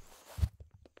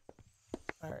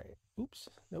 All right. Oops.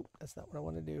 Nope. That's not what I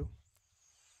want to do.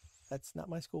 That's not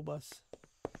my school bus.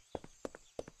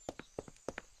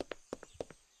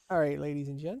 All right, ladies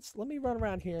and gents, let me run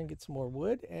around here and get some more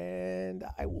wood, and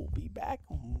I will be back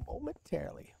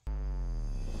momentarily.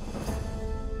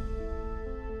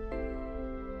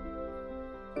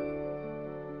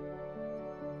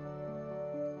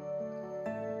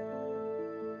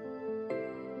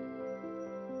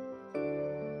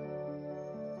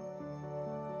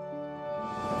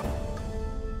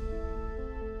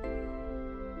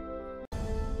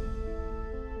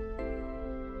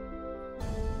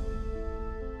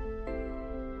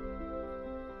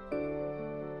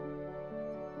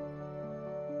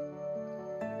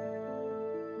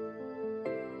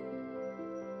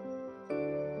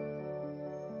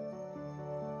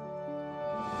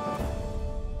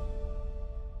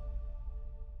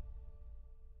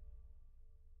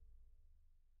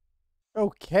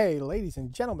 Okay, ladies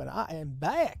and gentlemen, I am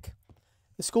back.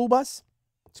 The school bus,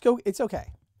 it's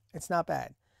okay. It's not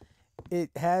bad.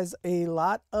 It has a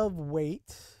lot of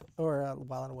weight, or a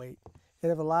lot of weight. It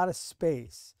has a lot of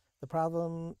space. The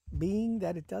problem being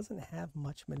that it doesn't have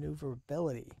much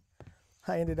maneuverability.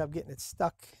 I ended up getting it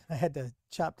stuck. I had to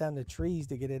chop down the trees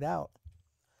to get it out.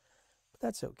 But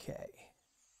that's okay.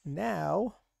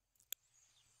 Now,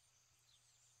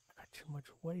 I got too much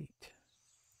weight.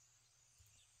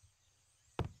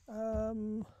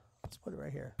 Let's put it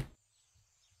right here.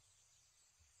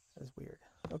 That's weird.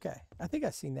 Okay, I think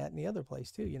I've seen that in the other place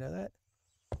too. You know that?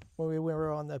 When we were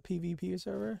on the PvP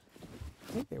server?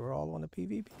 I think they were all on the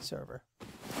PvP server.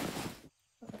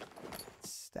 Let's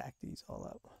stack these all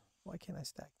up. Why can't I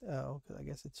stack? Oh, because I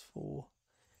guess it's full.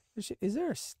 Is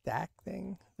there a stack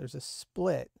thing? There's a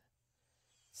split,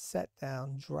 set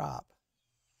down, drop.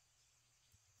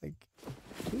 Like,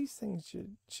 these things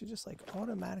should just like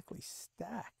automatically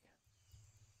stack.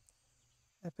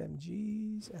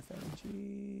 FMGs.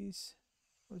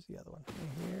 Where's the other one?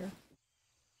 Right here.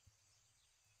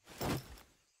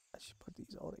 I should put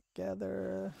these all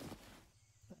together.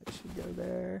 That should go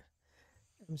there.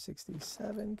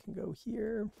 M67 can go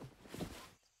here.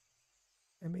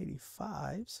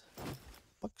 M85s.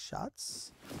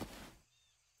 Buckshots.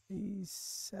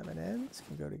 These 7Ns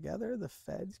can go together. The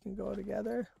Feds can go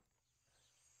together.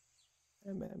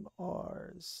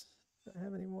 MMRs. Do I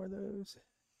have any more of those?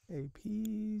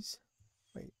 APs.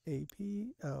 Wait, AP.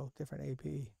 Oh, different AP.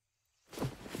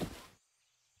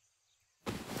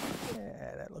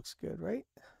 Yeah, that looks good, right?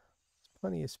 There's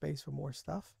plenty of space for more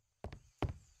stuff.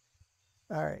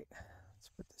 All right, let's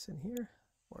put this in here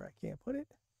where I can't put it.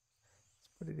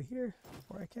 Let's put it here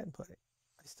where I can put it.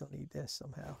 I still need this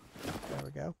somehow. There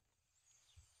we go.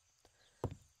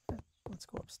 Let's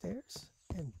go upstairs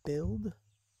and build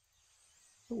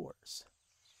doors.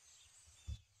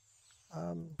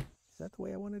 Is that the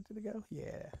way I wanted it to go?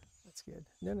 Yeah, that's good.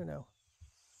 No.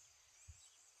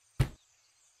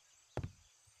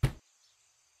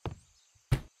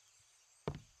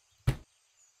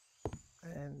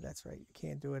 And that's right, you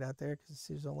can't do it out there because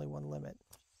there's only one limit.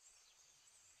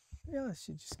 Yeah, I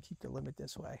should just keep the limit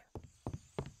this way.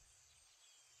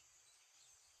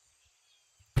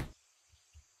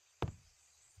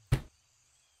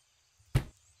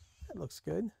 That looks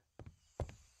good.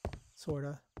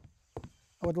 Sorta.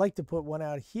 I would like to put one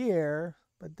out here,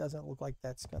 but it doesn't look like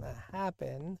that's going to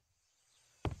happen.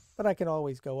 But I can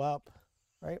always go up,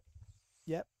 right?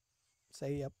 Yep.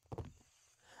 Say yep.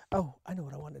 Oh, I know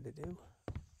what I wanted to do.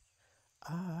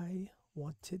 I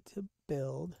wanted to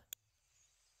build...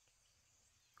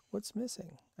 What's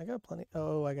missing? I got plenty.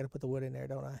 Oh, I got to put the wood in there,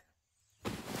 don't I?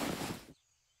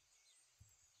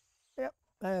 Yep,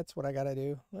 that's what I got to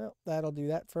do. Well, that'll do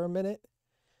that for a minute.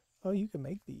 Oh, you can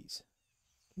make these.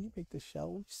 Can you make the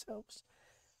shelves?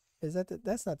 Is that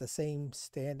that's not the same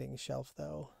standing shelf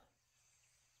though?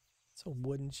 It's a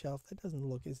wooden shelf. That doesn't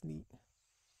look as neat.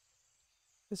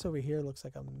 This over here looks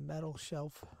like a metal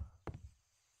shelf.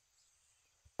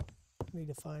 I need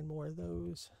to find more of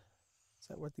those. Is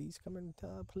that where these come into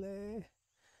play?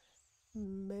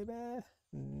 Maybe.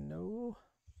 No.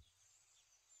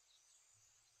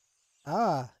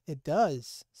 Ah, it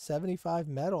does. 75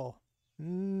 metal.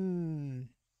 You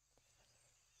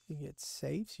can get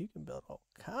safes. You can build all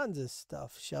kinds of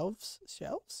stuff. Shelves,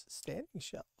 standing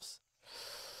shelves.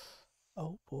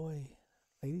 Oh boy.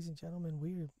 Ladies and gentlemen,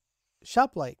 we're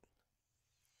shop light.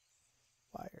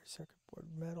 Wire, circuit board,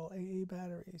 metal, AA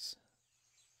batteries.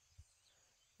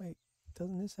 Wait,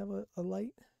 doesn't this have a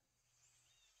light?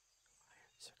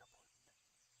 Circuit board.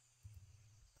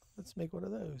 Let's make one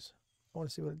of those. I want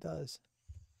to see what it does.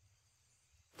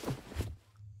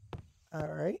 All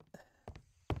right.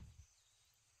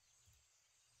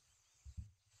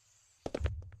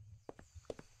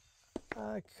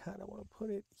 I kind of want to put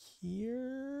it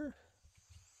here.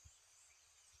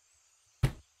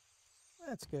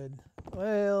 That's good.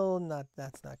 Well,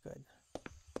 that's not good.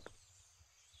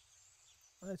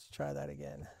 Let's try that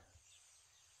again.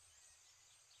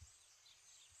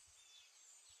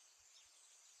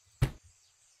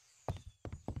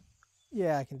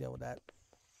 Yeah, I can deal with that.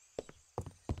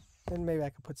 Then maybe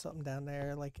I could put something down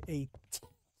there like a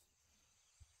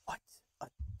what? A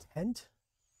tent?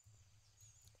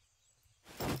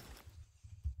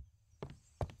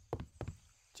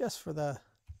 Just for the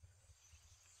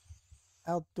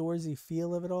outdoorsy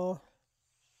feel of it all.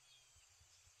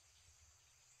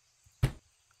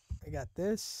 I got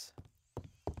this.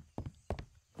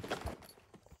 Let's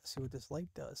see what this light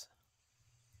does.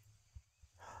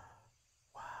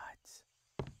 What?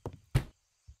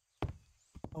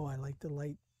 Oh, I like the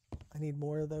light. I need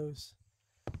more of those.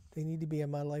 They need to be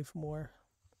in my life more.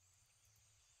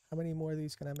 How many more of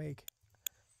these can I make?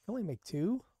 I can only make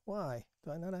 2? Why?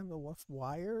 Do I not have enough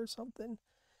wire or something?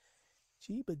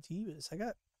 Jeebus. I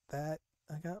got that.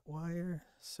 I got wire,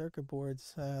 circuit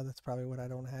boards. That's probably what I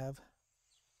don't have.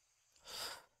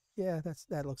 Yeah,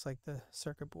 that looks like the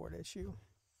circuit board issue.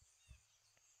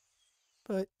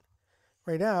 But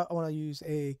right now, I want to use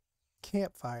a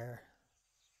campfire.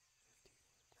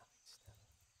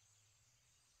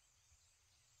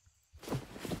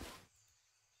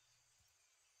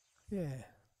 Yeah,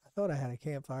 I thought I had a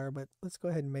campfire, but let's go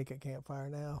ahead and make a campfire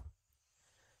now.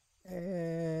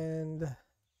 And I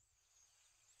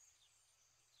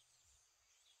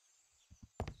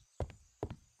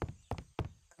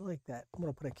like that. I'm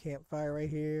going to put a campfire right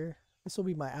here. This will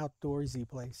be my outdoorsy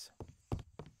place.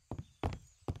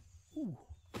 Ooh.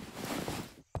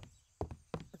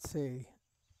 Let's see.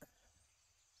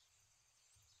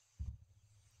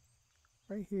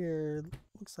 Right here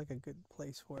looks like a good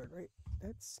place for it, right?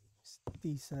 That seems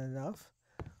decent enough.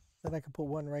 Then I can put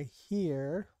one right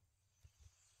here.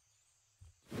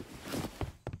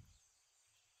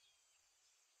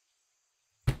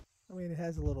 I mean, it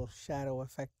has a little shadow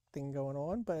effect thing going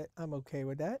on, but I'm okay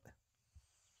with that.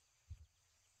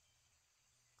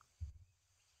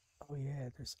 Oh yeah,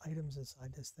 there's items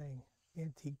inside this thing.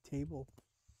 Antique table.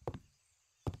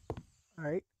 All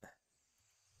right.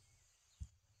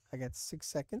 I got 6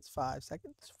 seconds, 5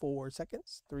 seconds, 4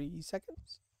 seconds, 3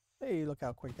 seconds. Hey, look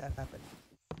how quick that happened.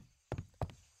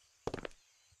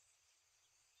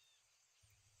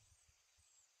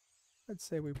 Let's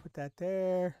say we put that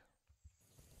there.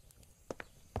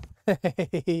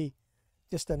 Hey,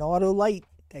 just an auto light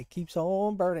that keeps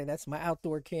on burning. That's my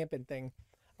outdoor camping thing.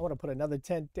 I want to put another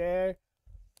tent there.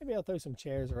 Maybe I'll throw some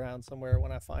chairs around somewhere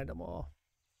when I find them all.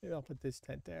 Maybe I'll put this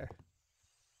tent there.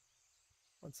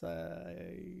 Once I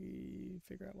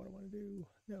figure out what I want to do.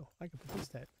 No, I can put this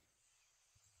tent.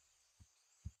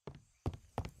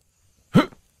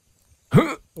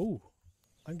 Oh,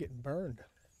 I'm getting burned.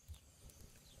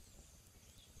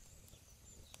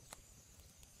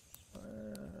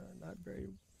 Not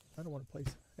very. I don't want to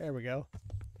place. There we go.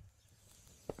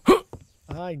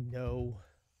 I know.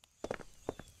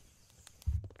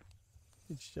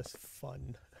 It's just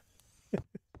fun.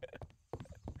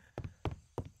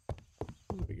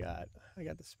 What do we got? I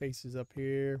got the spaces up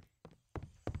here.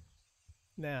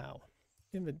 Now,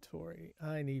 inventory.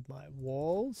 I need my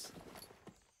walls.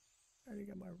 I already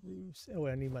got my roofs. Oh,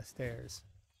 I need my stairs.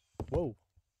 Whoa.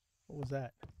 What was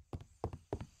that?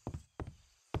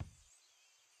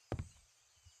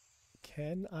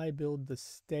 Can I build the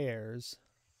stairs?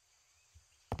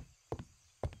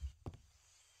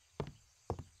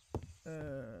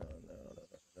 No.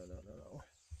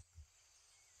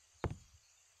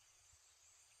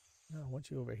 No, I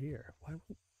want you over here. Why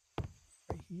would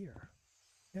right here?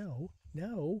 No.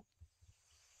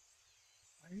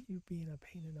 Why are you being a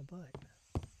pain in the butt?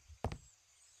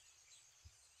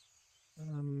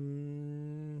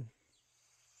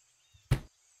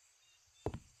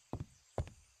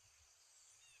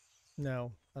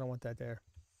 No, I don't want that there.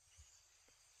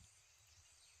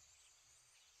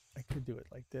 I could do it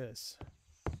like this.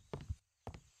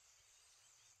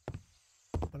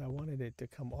 But I wanted it to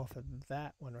come off of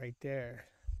that one right there.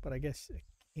 But I guess I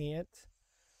can't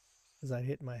because I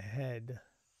hit my head.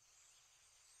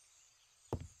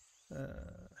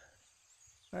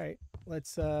 All right,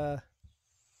 let's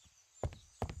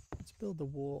build the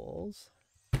walls.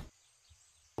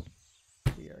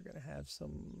 We are gonna have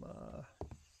some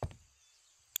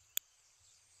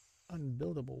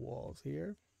unbuildable walls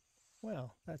here.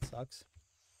 Well, that sucks.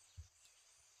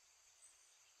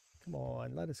 Come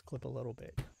on, let us clip a little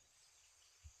bit.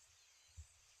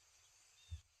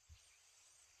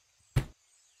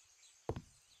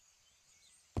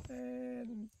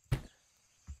 And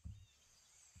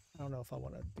I don't know if I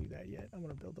want to do that yet. I'm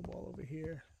gonna build the wall over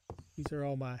here. These are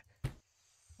all my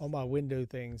window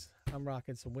things. I'm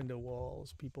rocking some window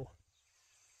walls, people.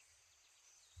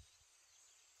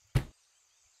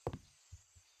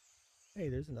 Hey,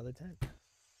 there's another tent.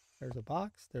 There's a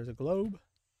box. There's a globe.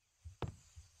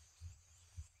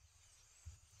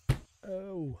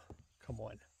 Oh, come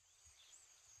on.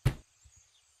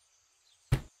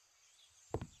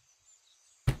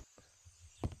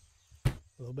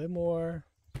 A little bit more.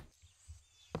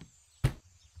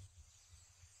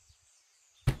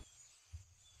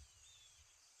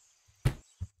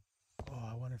 Oh,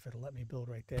 I wonder if it'll let me build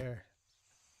right there.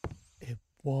 It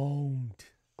won't.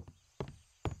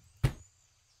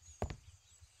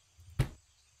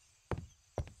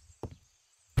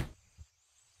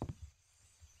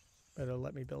 But it'll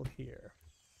let me build here.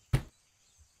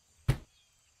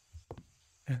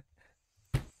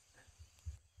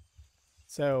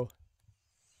 So,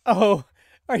 oh,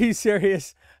 are you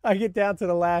serious? I get down to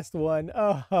the last one.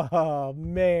 Oh,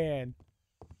 man.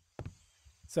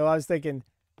 So I was thinking,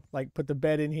 like, put the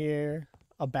bed in here,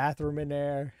 a bathroom in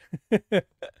there, an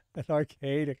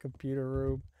arcade, a computer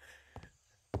room.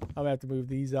 I'm going to have to move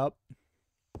these up.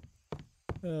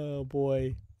 Oh,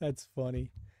 boy. That's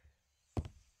funny.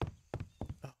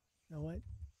 Oh, you know what?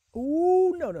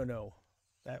 Ooh, no, no, no.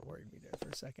 That worried me there for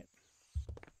a second.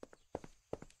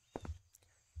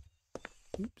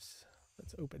 Oops.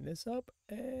 Let's open this up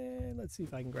and let's see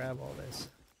if I can grab all this.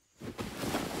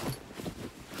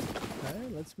 Okay,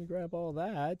 lets me grab all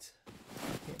that.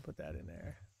 I can't put that in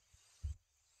there.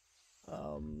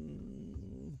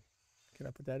 Can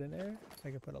I put that in there? I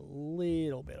can put a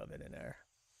little bit of it in there.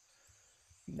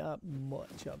 Not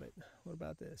much of it. What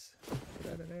about this? Put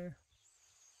that in there.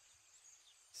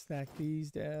 Stack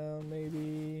these down,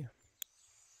 maybe.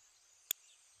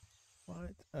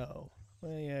 What? Oh.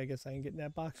 Well, yeah, I guess I can get in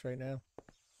that box right now.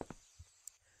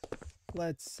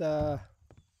 Let's go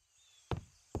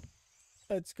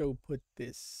put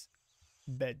this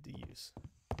bed to use.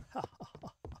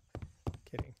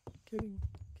 Kidding, kidding,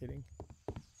 kidding.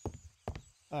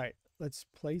 All right, let's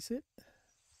place it.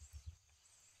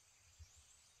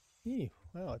 Ew,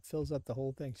 wow, it fills up the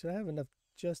whole thing. Should I have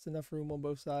just enough room on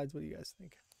both sides? What do you guys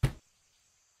think?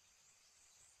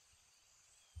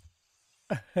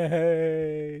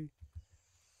 Hey.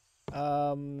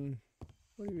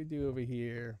 What do we do over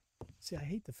here? See, I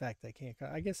hate the fact that I can't.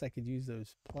 I guess I could use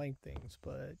those plank things,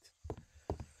 but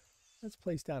let's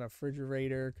place down a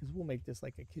refrigerator because we'll make this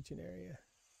like a kitchen area.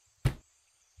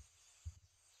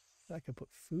 I could put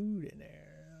food in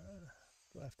there.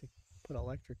 Do I have to put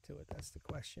electric to it? That's the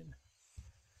question.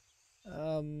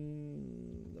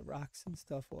 The rocks and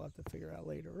stuff we'll have to figure out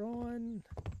later on.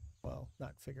 Well,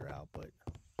 not figure out, but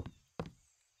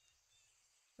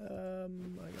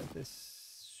I got this.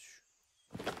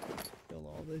 Fill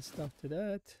all this stuff to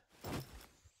that,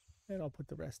 and I'll put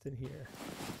the rest in here.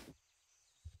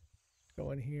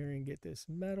 Go in here and get this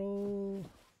metal.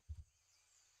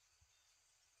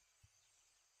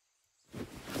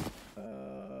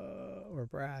 Or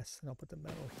brass, and I'll put the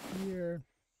metal here.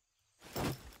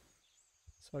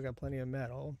 So I got plenty of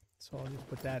metal, so I'll just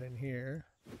put that in here.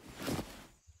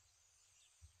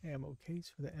 Ammo case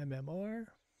for the MMR.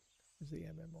 Where's the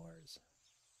MMRs?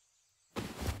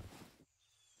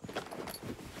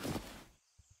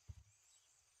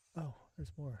 Oh,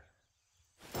 there's more.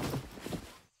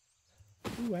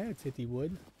 Ooh, I had 50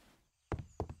 wood.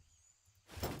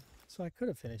 So I could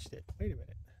have finished it. Wait a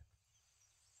minute.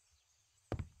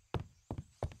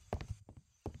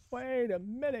 Wait a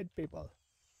minute, people.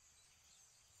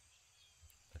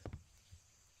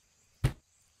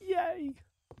 Yay!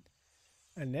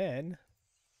 And then,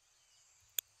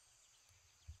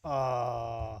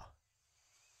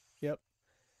 yep.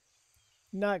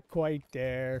 Not quite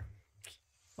there.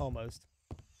 Almost.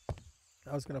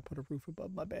 I was going to put a roof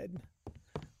above my bed.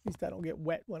 At least I don't get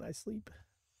wet when I sleep.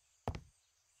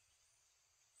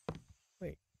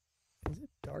 Wait, is it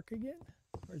dark again?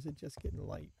 Or is it just getting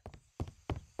light?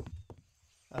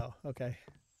 Oh, okay.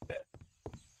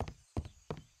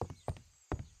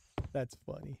 That's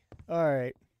funny. All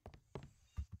right.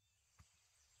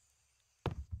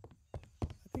 I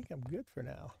think I'm good for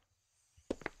now.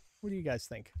 What do you guys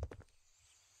think?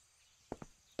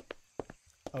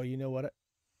 Oh, you know what?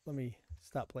 Let me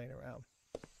stop playing around.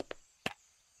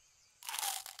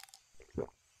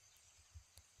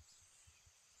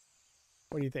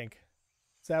 What do you think?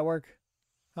 Does that work?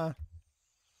 Huh?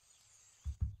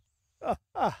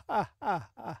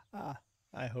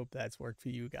 I hope that's worked for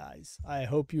you guys. I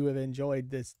hope you have enjoyed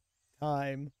this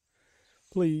time.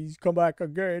 Please come back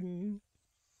again.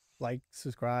 Like,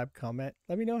 subscribe, comment.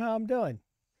 Let me know how I'm doing.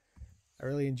 I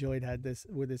really enjoyed this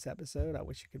episode. I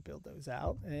wish you could build those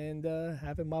out. And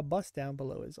having my bus down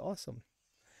below is awesome.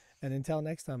 And until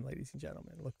next time, ladies and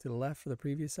gentlemen, look to the left for the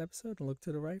previous episode and look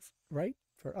to the right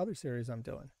for other series I'm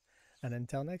doing. And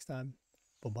until next time,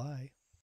 bye-bye.